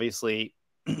not. Obviously,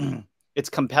 it's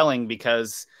compelling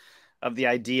because of the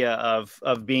idea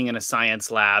of being in a science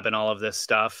lab and all of this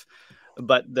stuff.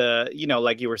 But the, you know,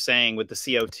 like you were saying with the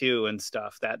CO2 and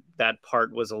stuff, that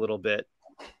part was a little bit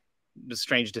the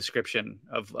strange description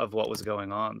of what was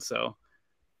going on. So,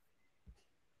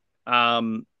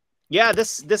 yeah,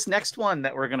 this next one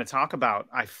that we're going to talk about,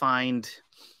 I find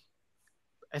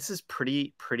this is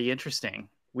pretty interesting.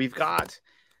 We've got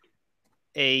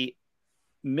a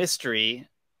mystery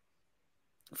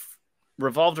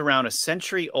revolved around a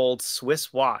century-old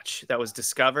Swiss watch that was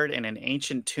discovered in an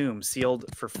ancient tomb sealed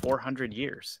for 400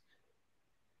 years.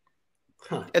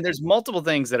 Huh. And there's multiple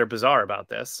things that are bizarre about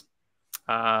this.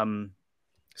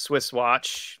 Swiss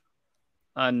watch,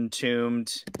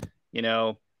 untombed, you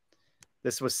know,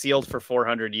 this was sealed for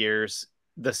 400 years.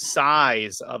 The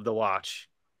size of the watch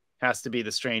has to be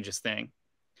the strangest thing.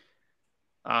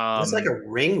 It's like a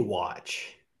ring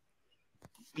watch.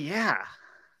 Yeah.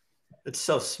 It's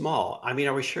so small. I mean,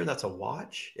 are we sure that's a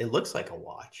watch? It looks like a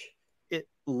watch.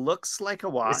 looks like a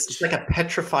It's just watch. like a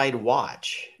petrified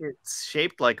watch. It's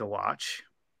shaped like a watch.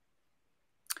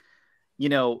 You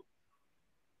know,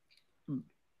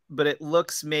 but it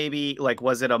looks maybe like,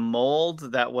 was it a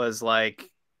mold that was like,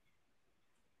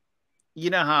 you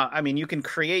know how, I mean, you can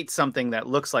create something that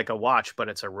looks like a watch, but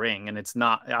it's a ring and it's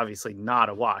not, obviously not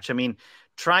a watch. I mean,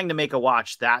 trying to make a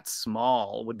watch that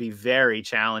small would be very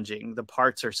challenging. The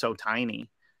parts are so tiny.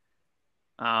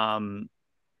 Um,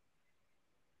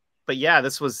 but yeah,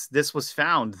 this was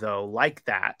found though, like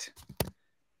that,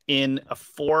 in a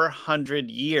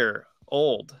 400-year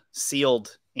old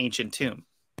sealed ancient tomb.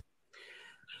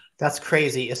 That's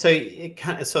crazy. So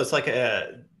it's like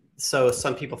so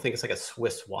some people think it's like a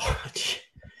Swiss watch.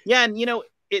 Yeah, and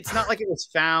it's not like it was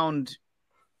found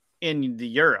in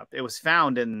Europe. It was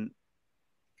found in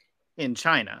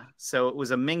China. So it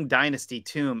was a Ming Dynasty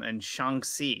tomb in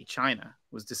Shaanxi, China.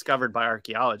 It was discovered by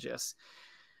archaeologists.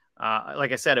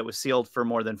 Like I said, it was sealed for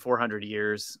more than 400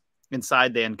 years.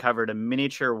 Inside, they uncovered a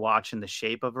miniature watch in the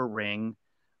shape of a ring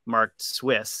marked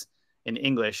Swiss in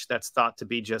English that's thought to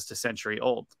be just a century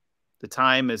old. The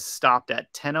time is stopped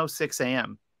at 10:06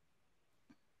 a.m.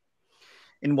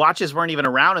 And watches weren't even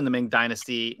around in the Ming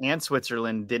Dynasty, and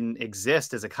Switzerland didn't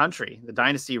exist as a country. The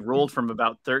dynasty ruled from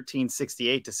about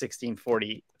 1368 to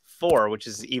 1644, which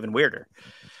is even weirder.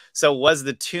 So was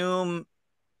the tomb,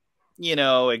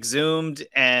 exhumed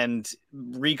and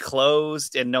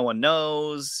reclosed and no one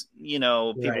knows? People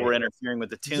were Right. interfering with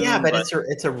the Yeah, tomb, but but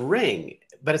it's a ring.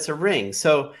 But it's a ring.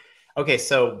 So okay,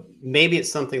 so maybe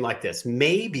it's something like this.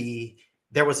 Maybe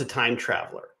there was a time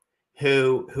traveler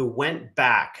who went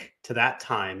back to that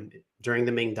time during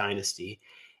the Ming Dynasty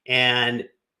and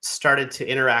started to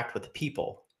interact with the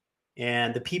people.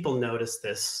 And the people noticed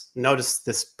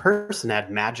this person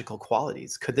had magical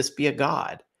qualities. Could this be a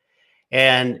god?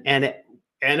 And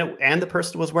the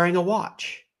person was wearing a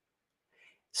watch.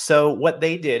 So what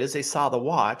they did is they saw the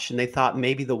watch and they thought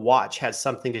maybe the watch had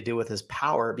something to do with his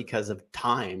power because of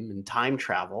time and time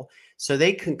travel. So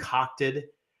they concocted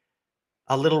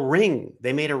a little ring.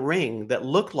 They made a ring that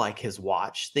looked like his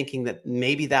watch, thinking that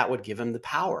maybe that would give him the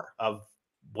power of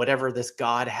whatever this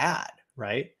god had,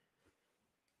 right?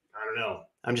 I don't know.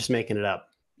 I'm just making it up.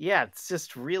 yeah, it's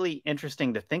just really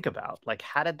interesting to think about. Like,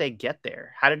 how did they get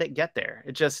there? How did it get there?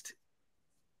 It's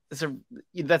a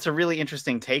that's a really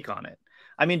interesting take on it.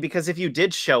 I mean, because if you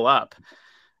did show up,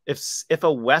 if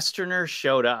a Westerner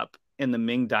showed up in the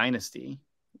Ming Dynasty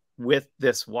with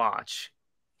this watch,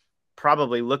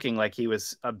 probably looking like he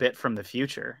was a bit from the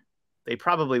future, they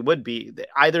probably would be,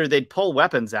 either they'd pull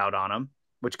weapons out on him,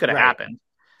 which could have Right. happened,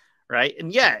 right?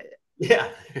 And yeah, Yeah.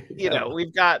 Yeah.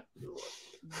 we've got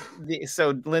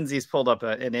so Lindsay's pulled up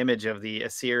an image of the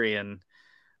Assyrian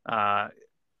uh,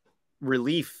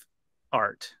 relief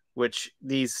art, which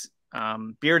these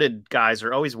bearded guys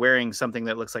are always wearing something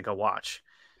that looks like a watch,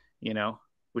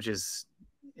 which is,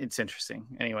 it's interesting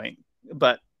anyway.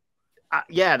 But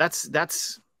yeah, that's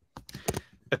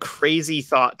a crazy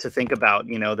thought to think about,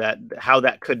 that how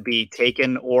that could be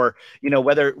taken, or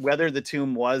whether the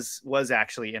tomb was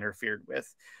actually interfered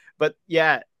with. But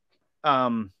yeah,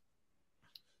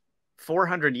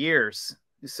 400 years.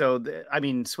 So I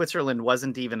mean, Switzerland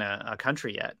wasn't even a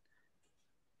country yet.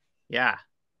 Yeah,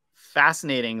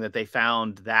 fascinating that they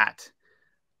found that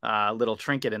little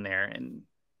trinket in there. And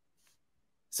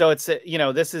so it's,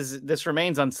 this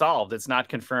remains unsolved. It's not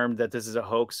confirmed that this is a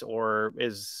hoax or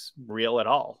is real at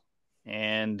all.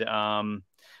 And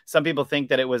some people think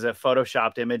that it was a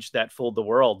photoshopped image that fooled the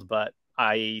world, but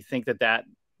I think that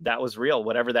was real.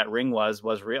 Whatever that ring was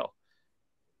real.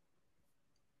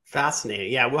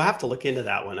 Fascinating. Yeah, we'll have to look into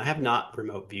that one. I have not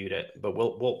remote viewed it, but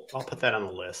I'll put that on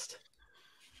the list.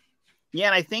 Yeah,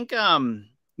 and I think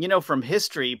from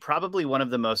history, probably one of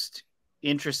the most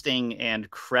interesting and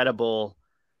credible,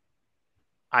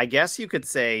 I guess you could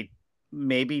say,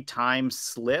 maybe time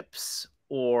slips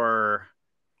or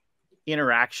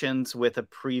interactions with a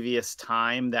previous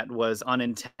time that was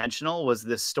unintentional, was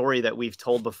this story that we've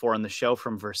told before on the show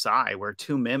from Versailles, where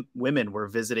two women were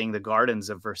visiting the gardens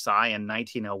of Versailles in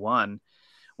 1901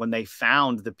 when they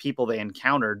found the people they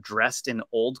encountered dressed in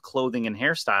old clothing and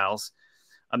hairstyles,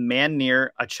 a man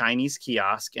near a Chinese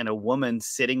kiosk, and a woman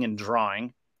sitting and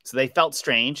drawing. So they felt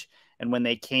strange. And when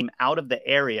they came out of the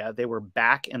area, they were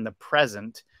back in the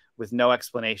present with no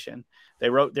explanation. They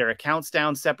wrote their accounts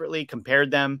down separately, compared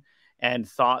them, and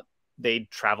thought they'd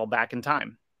travel back in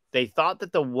time. They thought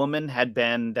that the woman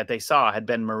that they saw had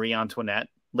been Marie Antoinette.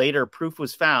 Later, proof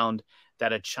was found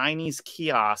that a Chinese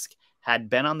kiosk had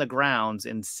been on the grounds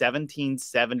in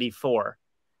 1774,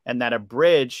 and that a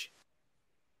bridge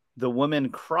the woman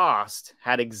crossed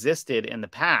had existed in the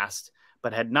past,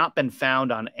 but had not been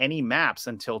found on any maps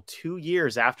until 2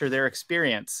 years after their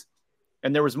experience.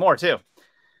 And there was more too.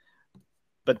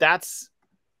 But that's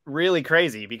really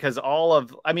crazy because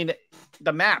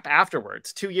the map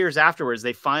afterwards, 2 years afterwards,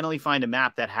 they finally find a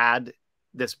map that had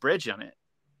this bridge on it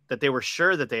that they were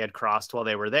sure that they had crossed while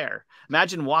they were there.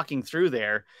 Imagine walking through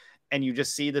there and you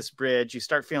just see this bridge. You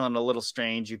start feeling a little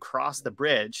strange. You cross the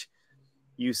bridge.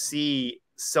 You see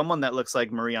someone that looks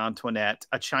like Marie Antoinette,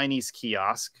 a Chinese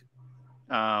kiosk,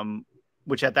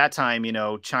 which at that time, you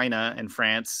know, China and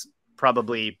France,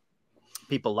 probably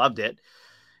people loved it.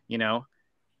 You know,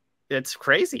 it's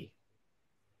crazy.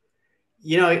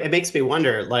 You know, it makes me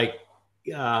wonder, like,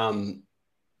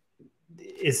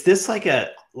 is this like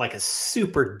a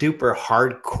super duper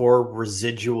hardcore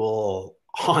residual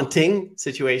haunting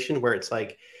situation where it's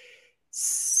like,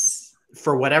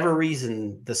 for whatever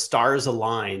reason, the stars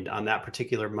aligned on that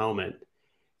particular moment,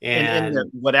 and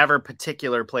in whatever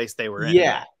particular place they were in.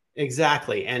 Yeah,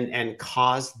 exactly. And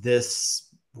caused this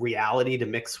reality to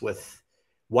mix with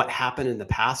what happened in the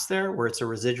past there, where it's a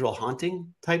residual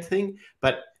haunting type thing.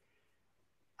 But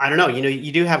I don't know, you know,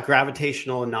 you do have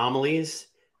gravitational anomalies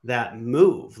that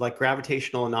move, like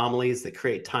gravitational anomalies that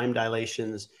create time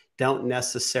dilations don't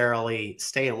necessarily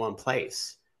stay in one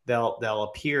place. They'll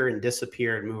appear and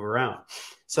disappear and move around.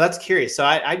 So that's curious. So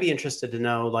I'd be interested to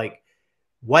know, like,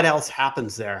 what else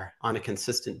happens there on a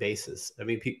consistent basis? I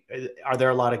mean, are there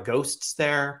a lot of ghosts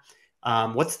there?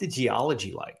 What's the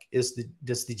geology like?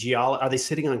 Are they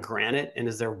sitting on granite, and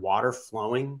is there water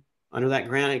flowing under that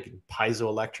granite?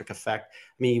 Piezoelectric effect.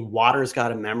 I mean, water's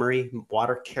got a memory.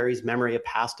 Water carries memory of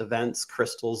past events.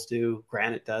 Crystals do.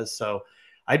 Granite does. So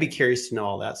I'd be curious to know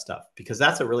all that stuff, because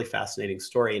that's a really fascinating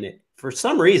story. And it, for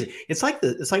some reason, it's like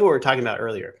what we were talking about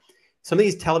earlier. Some of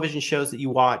these television shows that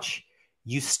you watch,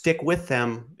 you stick with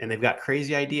them and they've got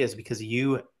crazy ideas because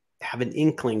you have an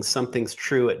inkling something's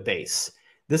true at base.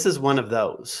 This is one of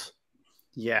those.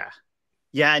 Yeah.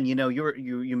 Yeah. And you know,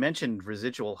 you mentioned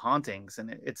residual hauntings, and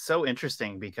it's so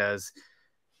interesting because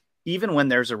even when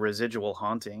there's a residual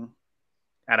haunting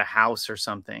at a house or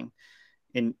something,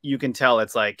 and you can tell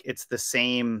it's like, it's the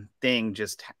same thing,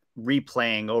 just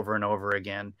replaying over and over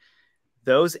again.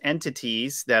 Those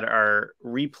entities that are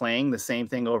replaying the same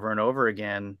thing over and over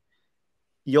again,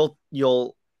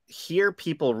 you'll hear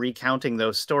people recounting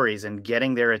those stories and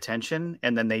getting their attention,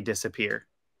 and then they disappear.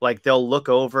 Like, they'll look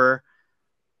over,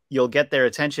 you'll get their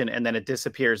attention, and then it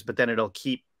disappears, but then it'll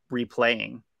keep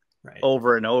replaying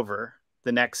over and over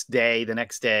the next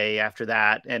day after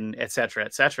that, and et cetera,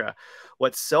 et cetera.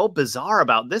 What's so bizarre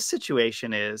about this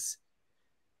situation is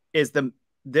the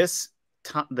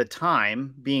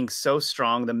time being so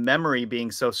strong, the memory being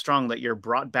so strong that you're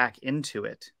brought back into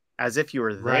it as if you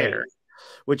were there,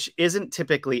 which isn't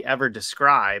typically ever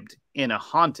described in a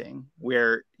haunting,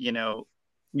 where, you know,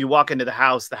 you walk into the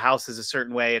house is a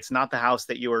certain way. It's not the house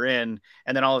that you were in.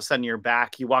 And then all of a sudden you're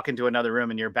back, you walk into another room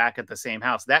and you're back at the same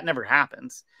house. That never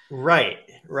happens. Right.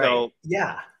 So,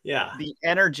 yeah. The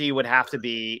energy would have to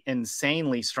be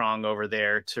insanely strong over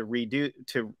there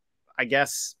to, I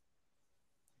guess,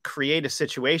 create a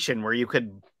situation where you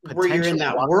could where you're in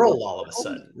that world all of a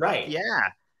sudden. Right. Yeah.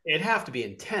 It'd have to be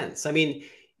intense. I mean,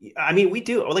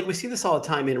 we see this all the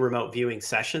time in remote viewing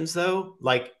sessions, though.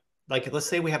 Like let's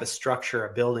say we have a structure,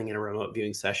 a building in a remote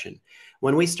viewing session.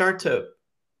 When we start to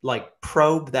like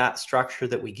probe that structure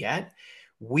that we get,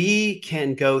 we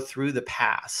can go through the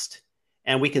past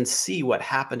and we can see what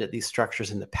happened at these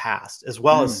structures in the past as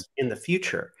well as in the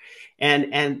future.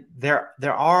 And there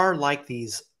are like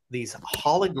these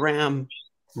hologram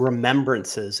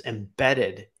remembrances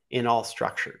embedded in all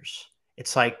structures.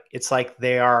 It's like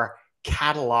they are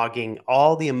cataloging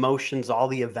all the emotions, all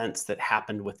the events that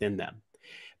happened within them.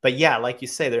 But yeah, like you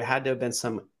say, there had to have been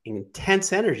some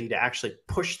intense energy to actually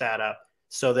push that up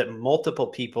so that multiple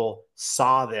people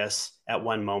saw this at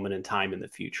one moment in time in the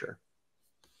future.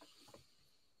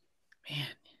 Man,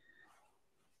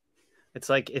 it's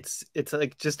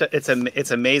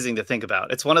amazing to think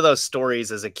about. It's one of those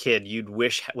stories as a kid you'd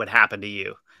wish would happen to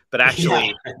you, but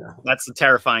actually that's the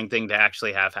terrifying thing to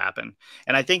actually have happen.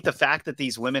 And I think the fact that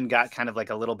these women got kind of like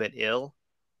a little bit ill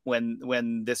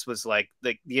when this was like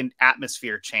the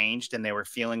atmosphere changed and they were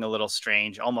feeling a little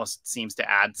strange almost seems to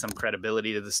add some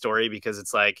credibility to the story, because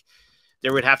it's like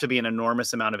there would have to be an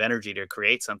enormous amount of energy to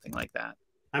create something like that.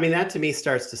 I mean, that to me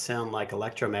starts to sound like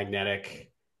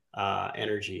electromagnetic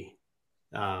energy.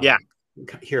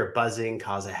 Hear a buzzing,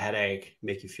 cause a headache,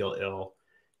 make you feel ill.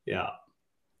 Yeah.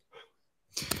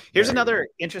 Here's another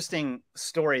interesting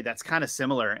story that's kind of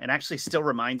similar and actually still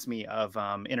reminds me of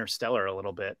Interstellar a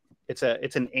little bit. It's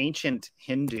an ancient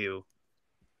Hindu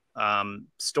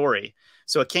story.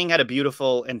 So a king had a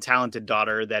beautiful and talented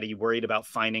daughter that he worried about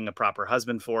finding a proper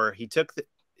husband for. He took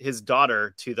his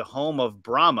daughter to the home of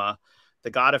Brahma, the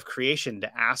god of creation,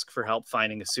 to ask for help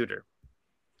finding a suitor.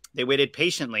 They waited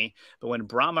patiently, but when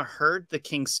Brahma heard the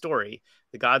king's story,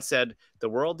 the god said, "The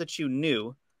world that you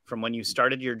knew from when you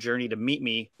started your journey to meet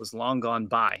me was long gone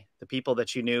by. The people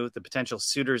that you knew, the potential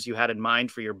suitors you had in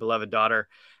mind for your beloved daughter,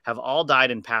 have all died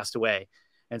and passed away,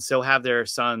 and so have their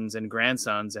sons and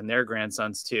grandsons and their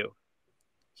grandsons too."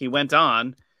 He went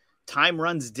on, "Time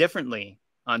runs differently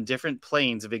on different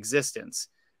planes of existence.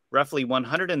 Roughly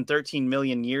 113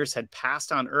 million years had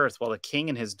passed on Earth while the king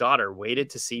and his daughter waited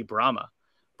to see Brahma.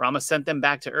 Brahma sent them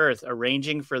back to Earth,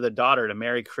 arranging for the daughter to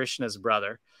marry Krishna's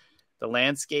brother. The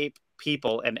landscape,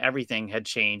 people, and everything had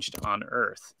changed on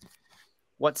Earth."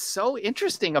 What's so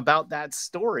interesting about that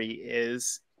story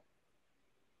is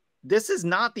this is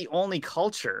not the only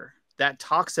culture that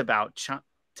talks about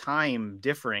time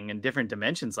differing in different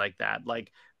dimensions like that.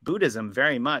 Like Buddhism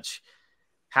very much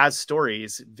has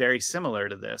stories very similar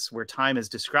to this, where time is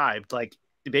described. Like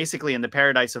basically in the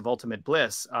paradise of ultimate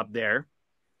bliss up there,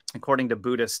 according to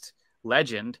Buddhist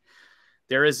legend,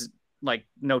 there is like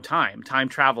no time. Time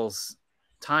travels.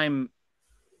 Time,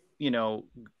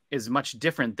 is much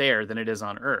different there than it is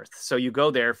on Earth. So you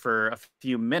go there for a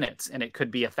few minutes and it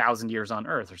could be 1,000 years on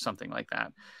Earth or something like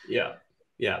that. Yeah.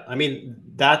 Yeah. I mean,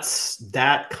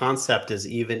 that concept is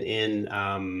even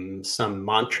in some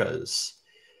mantras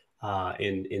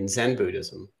in Zen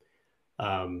Buddhism.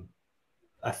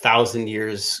 1,000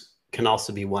 years can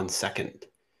also be 1 second.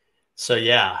 So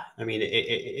yeah, I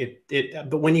mean,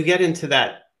 but when you get into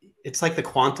that, it's like the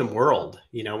quantum world,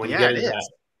 when you get into that,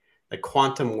 the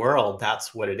quantum world,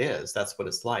 that's what it is. That's what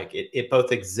it's like. It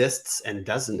both exists and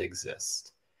doesn't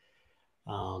exist.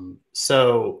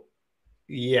 So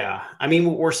yeah, I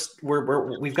mean,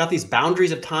 we've got these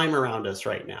boundaries of time around us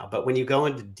right now, but when you go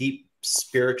into deep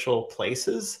spiritual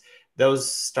places,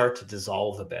 those start to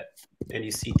dissolve a bit and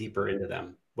you see deeper into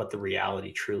them, what the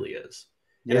reality truly is.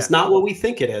 And it's not what we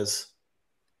think it is.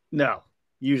 No,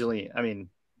 usually, I mean,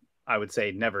 I would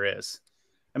say never is.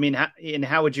 I mean,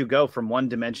 how would you go from one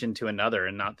dimension to another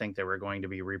and not think there were going to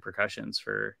be repercussions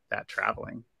for that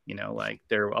traveling? Like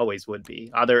there always would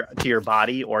be, either to your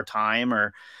body or time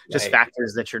or just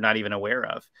factors that you're not even aware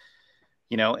of,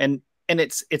 and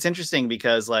it's interesting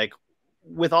because like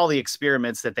with all the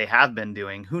experiments that they have been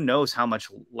doing, who knows how much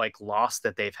like loss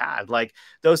that they've had. Like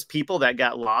those people that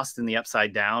got lost in the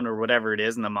Upside Down or whatever it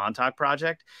is in the Montauk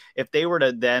Project, if they were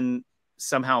to then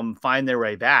somehow find their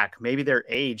way back, maybe they're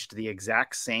aged the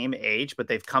exact same age, but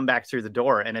they've come back through the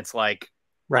door and it's like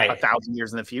 1,000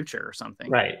 years in the future or something.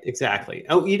 Right. Exactly.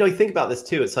 Oh, you think about this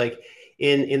too. It's like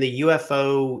in the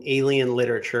UFO alien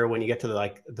literature, when you get to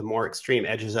the more extreme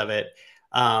edges of it,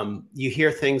 you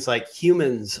hear things like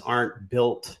humans aren't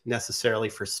built necessarily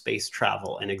for space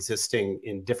travel and existing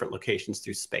in different locations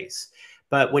through space.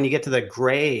 But when you get to the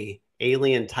gray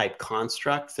alien type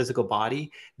construct, physical body,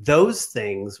 those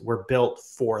things were built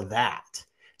for that.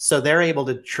 So they're able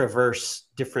to traverse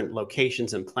different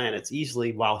locations and planets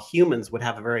easily, while humans would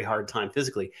have a very hard time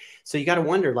physically. So you got to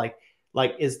wonder,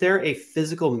 like, is there a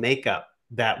physical makeup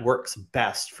that works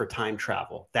best for time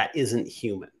travel that isn't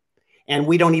human? And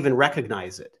we don't even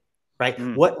recognize it, right?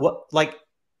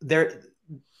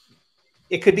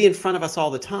 It could be in front of us all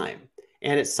the time.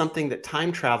 And it's something that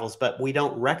time travels, but we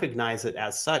don't recognize it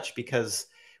as such because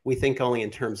we think only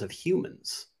in terms of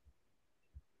humans.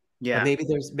 Yeah. But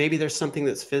maybe there's something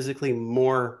that's physically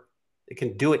more, it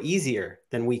can do it easier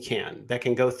than we can, that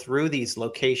can go through these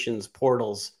locations,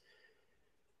 portals.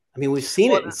 I mean, we've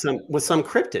seen it with some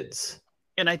cryptids.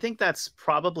 And I think that's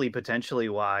probably potentially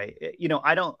why,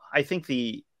 I think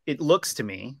it looks to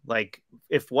me like,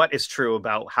 if what is true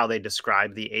about how they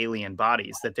describe the alien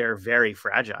bodies, that they're very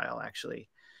fragile, actually.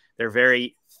 They're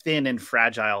very thin and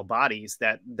fragile bodies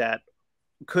that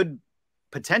could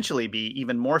potentially be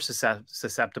even more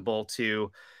susceptible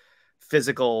to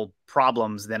physical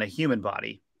problems than a human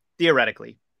body,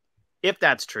 theoretically. If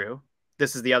that's true,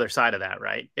 this is the other side of that,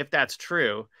 right? If that's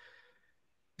true,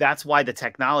 that's why the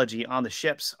technology on the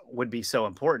ships would be so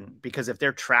important, because if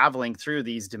they're traveling through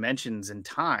these dimensions and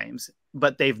times,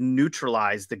 but they've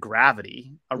neutralized the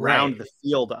gravity around the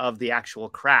field of the actual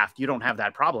craft, you don't have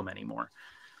that problem anymore,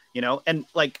 And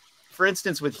like, for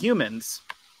instance, with humans,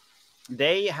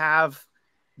 they have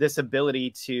this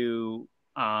ability to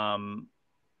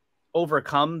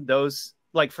overcome those,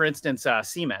 like, for instance,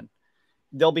 seamen.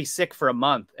 They'll be sick for a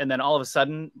month, and then all of a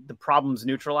sudden the problem's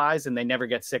neutralized and they never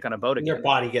get sick on a boat again. Their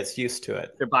body gets used to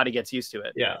it. Their body gets used to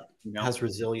it. Yeah. Has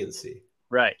resiliency.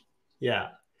 Right. Yeah.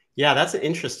 Yeah. That's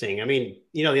interesting. I mean,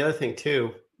 the other thing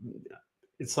too,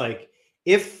 it's like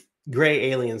if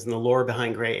gray aliens and the lore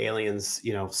behind gray aliens,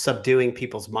 subduing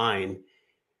people's mind,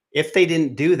 if they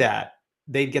didn't do that,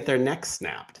 they'd get their necks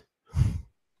snapped.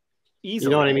 Easily.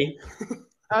 You know what I mean?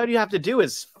 All you have to do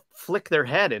is flick their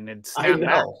head and it snap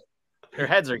back. Their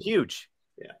heads are huge.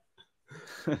 Yeah.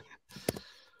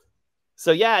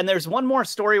 So yeah, and there's one more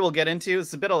story we'll get into.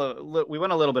 It's we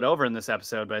went a little bit over in this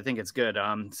episode, but I think it's good.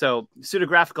 So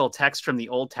pseudographical text from the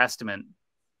Old Testament.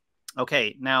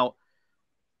 Okay, now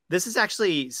this is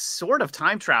actually sort of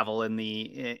time travel in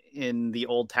the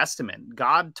Old Testament.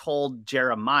 God told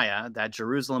Jeremiah that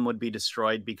Jerusalem would be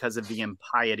destroyed because of the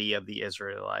impiety of the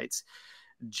Israelites.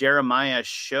 Jeremiah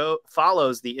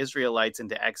follows the Israelites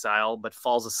into exile, but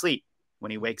falls asleep. When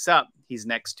he wakes up, he's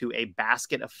next to a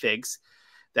basket of figs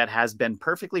that has been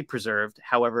perfectly preserved.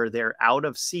 However, they're out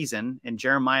of season, and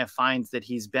Jeremiah finds that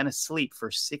he's been asleep for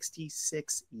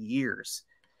 66 years.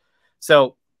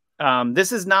 So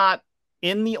this is not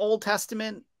in the Old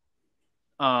Testament.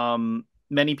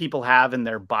 Many people have in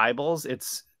their Bibles.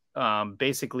 It's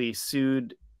basically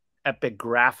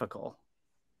pseudepigraphical,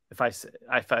 if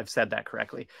I've said that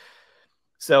correctly.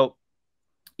 So,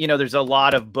 there's a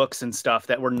lot of books and stuff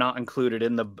that were not included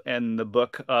in the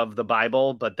book of the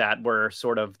Bible, but that were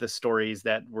sort of the stories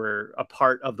that were a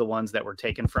part of the ones that were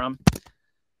taken from.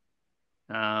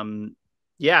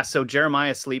 Yeah, so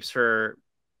Jeremiah sleeps for,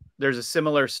 there's a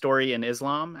similar story in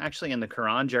Islam, actually in the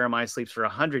Quran. Jeremiah sleeps for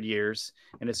 100 years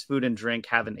and his food and drink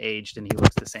haven't aged and he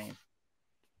looks the same.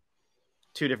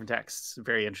 Two different texts.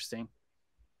 Very interesting.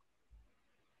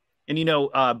 And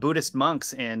Buddhist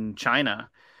monks in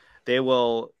China, they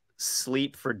will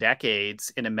sleep for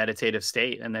decades in a meditative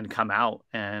state and then come out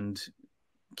and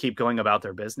keep going about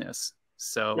their business.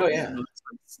 So it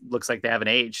looks like they haven't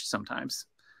aged sometimes.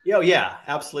 Oh, yeah,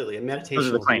 absolutely. And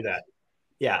meditation will do that.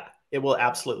 Yeah, it will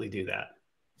absolutely do that.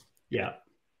 Yeah.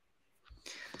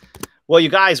 Well, you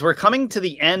guys, we're coming to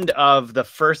the end of the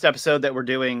first episode that we're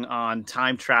doing on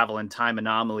time travel and time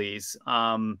anomalies.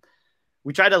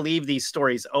 We try to leave these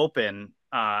stories open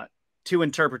to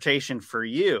interpretation for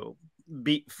you,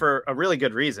 for a really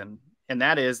good reason. And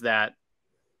that is that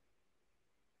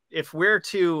if we're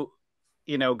to,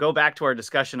 go back to our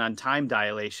discussion on time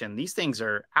dilation, these things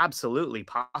are absolutely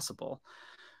possible.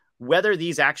 Whether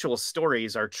these actual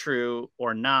stories are true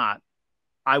or not,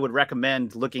 I would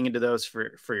recommend looking into those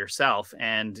for yourself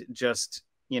and just,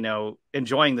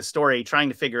 enjoying the story, trying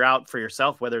to figure out for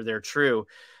yourself whether they're true.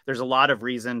 There's a lot of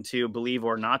reason to believe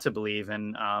or not to believe.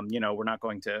 And, we're not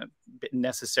going to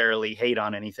necessarily hate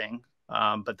on anything.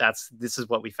 But this is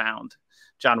what we found.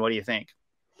 John, what do you think?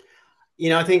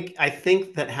 I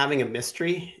think that having a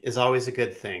mystery is always a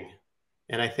good thing.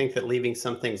 And I think that leaving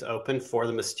some things open for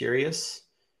the mysterious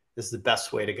is the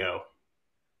best way to go.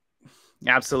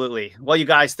 Absolutely. Well, you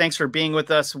guys, thanks for being with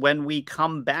us. When we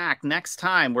come back next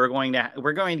time, we're going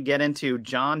to get into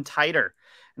John Titor,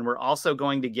 and we're also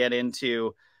going to get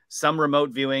into some remote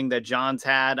viewing that John's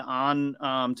had on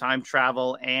time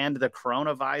travel and the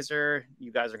coronavisor.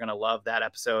 You guys are going to love that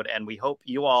episode, and we hope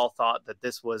you all thought that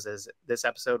this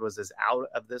episode was as out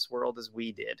of this world as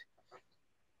we did.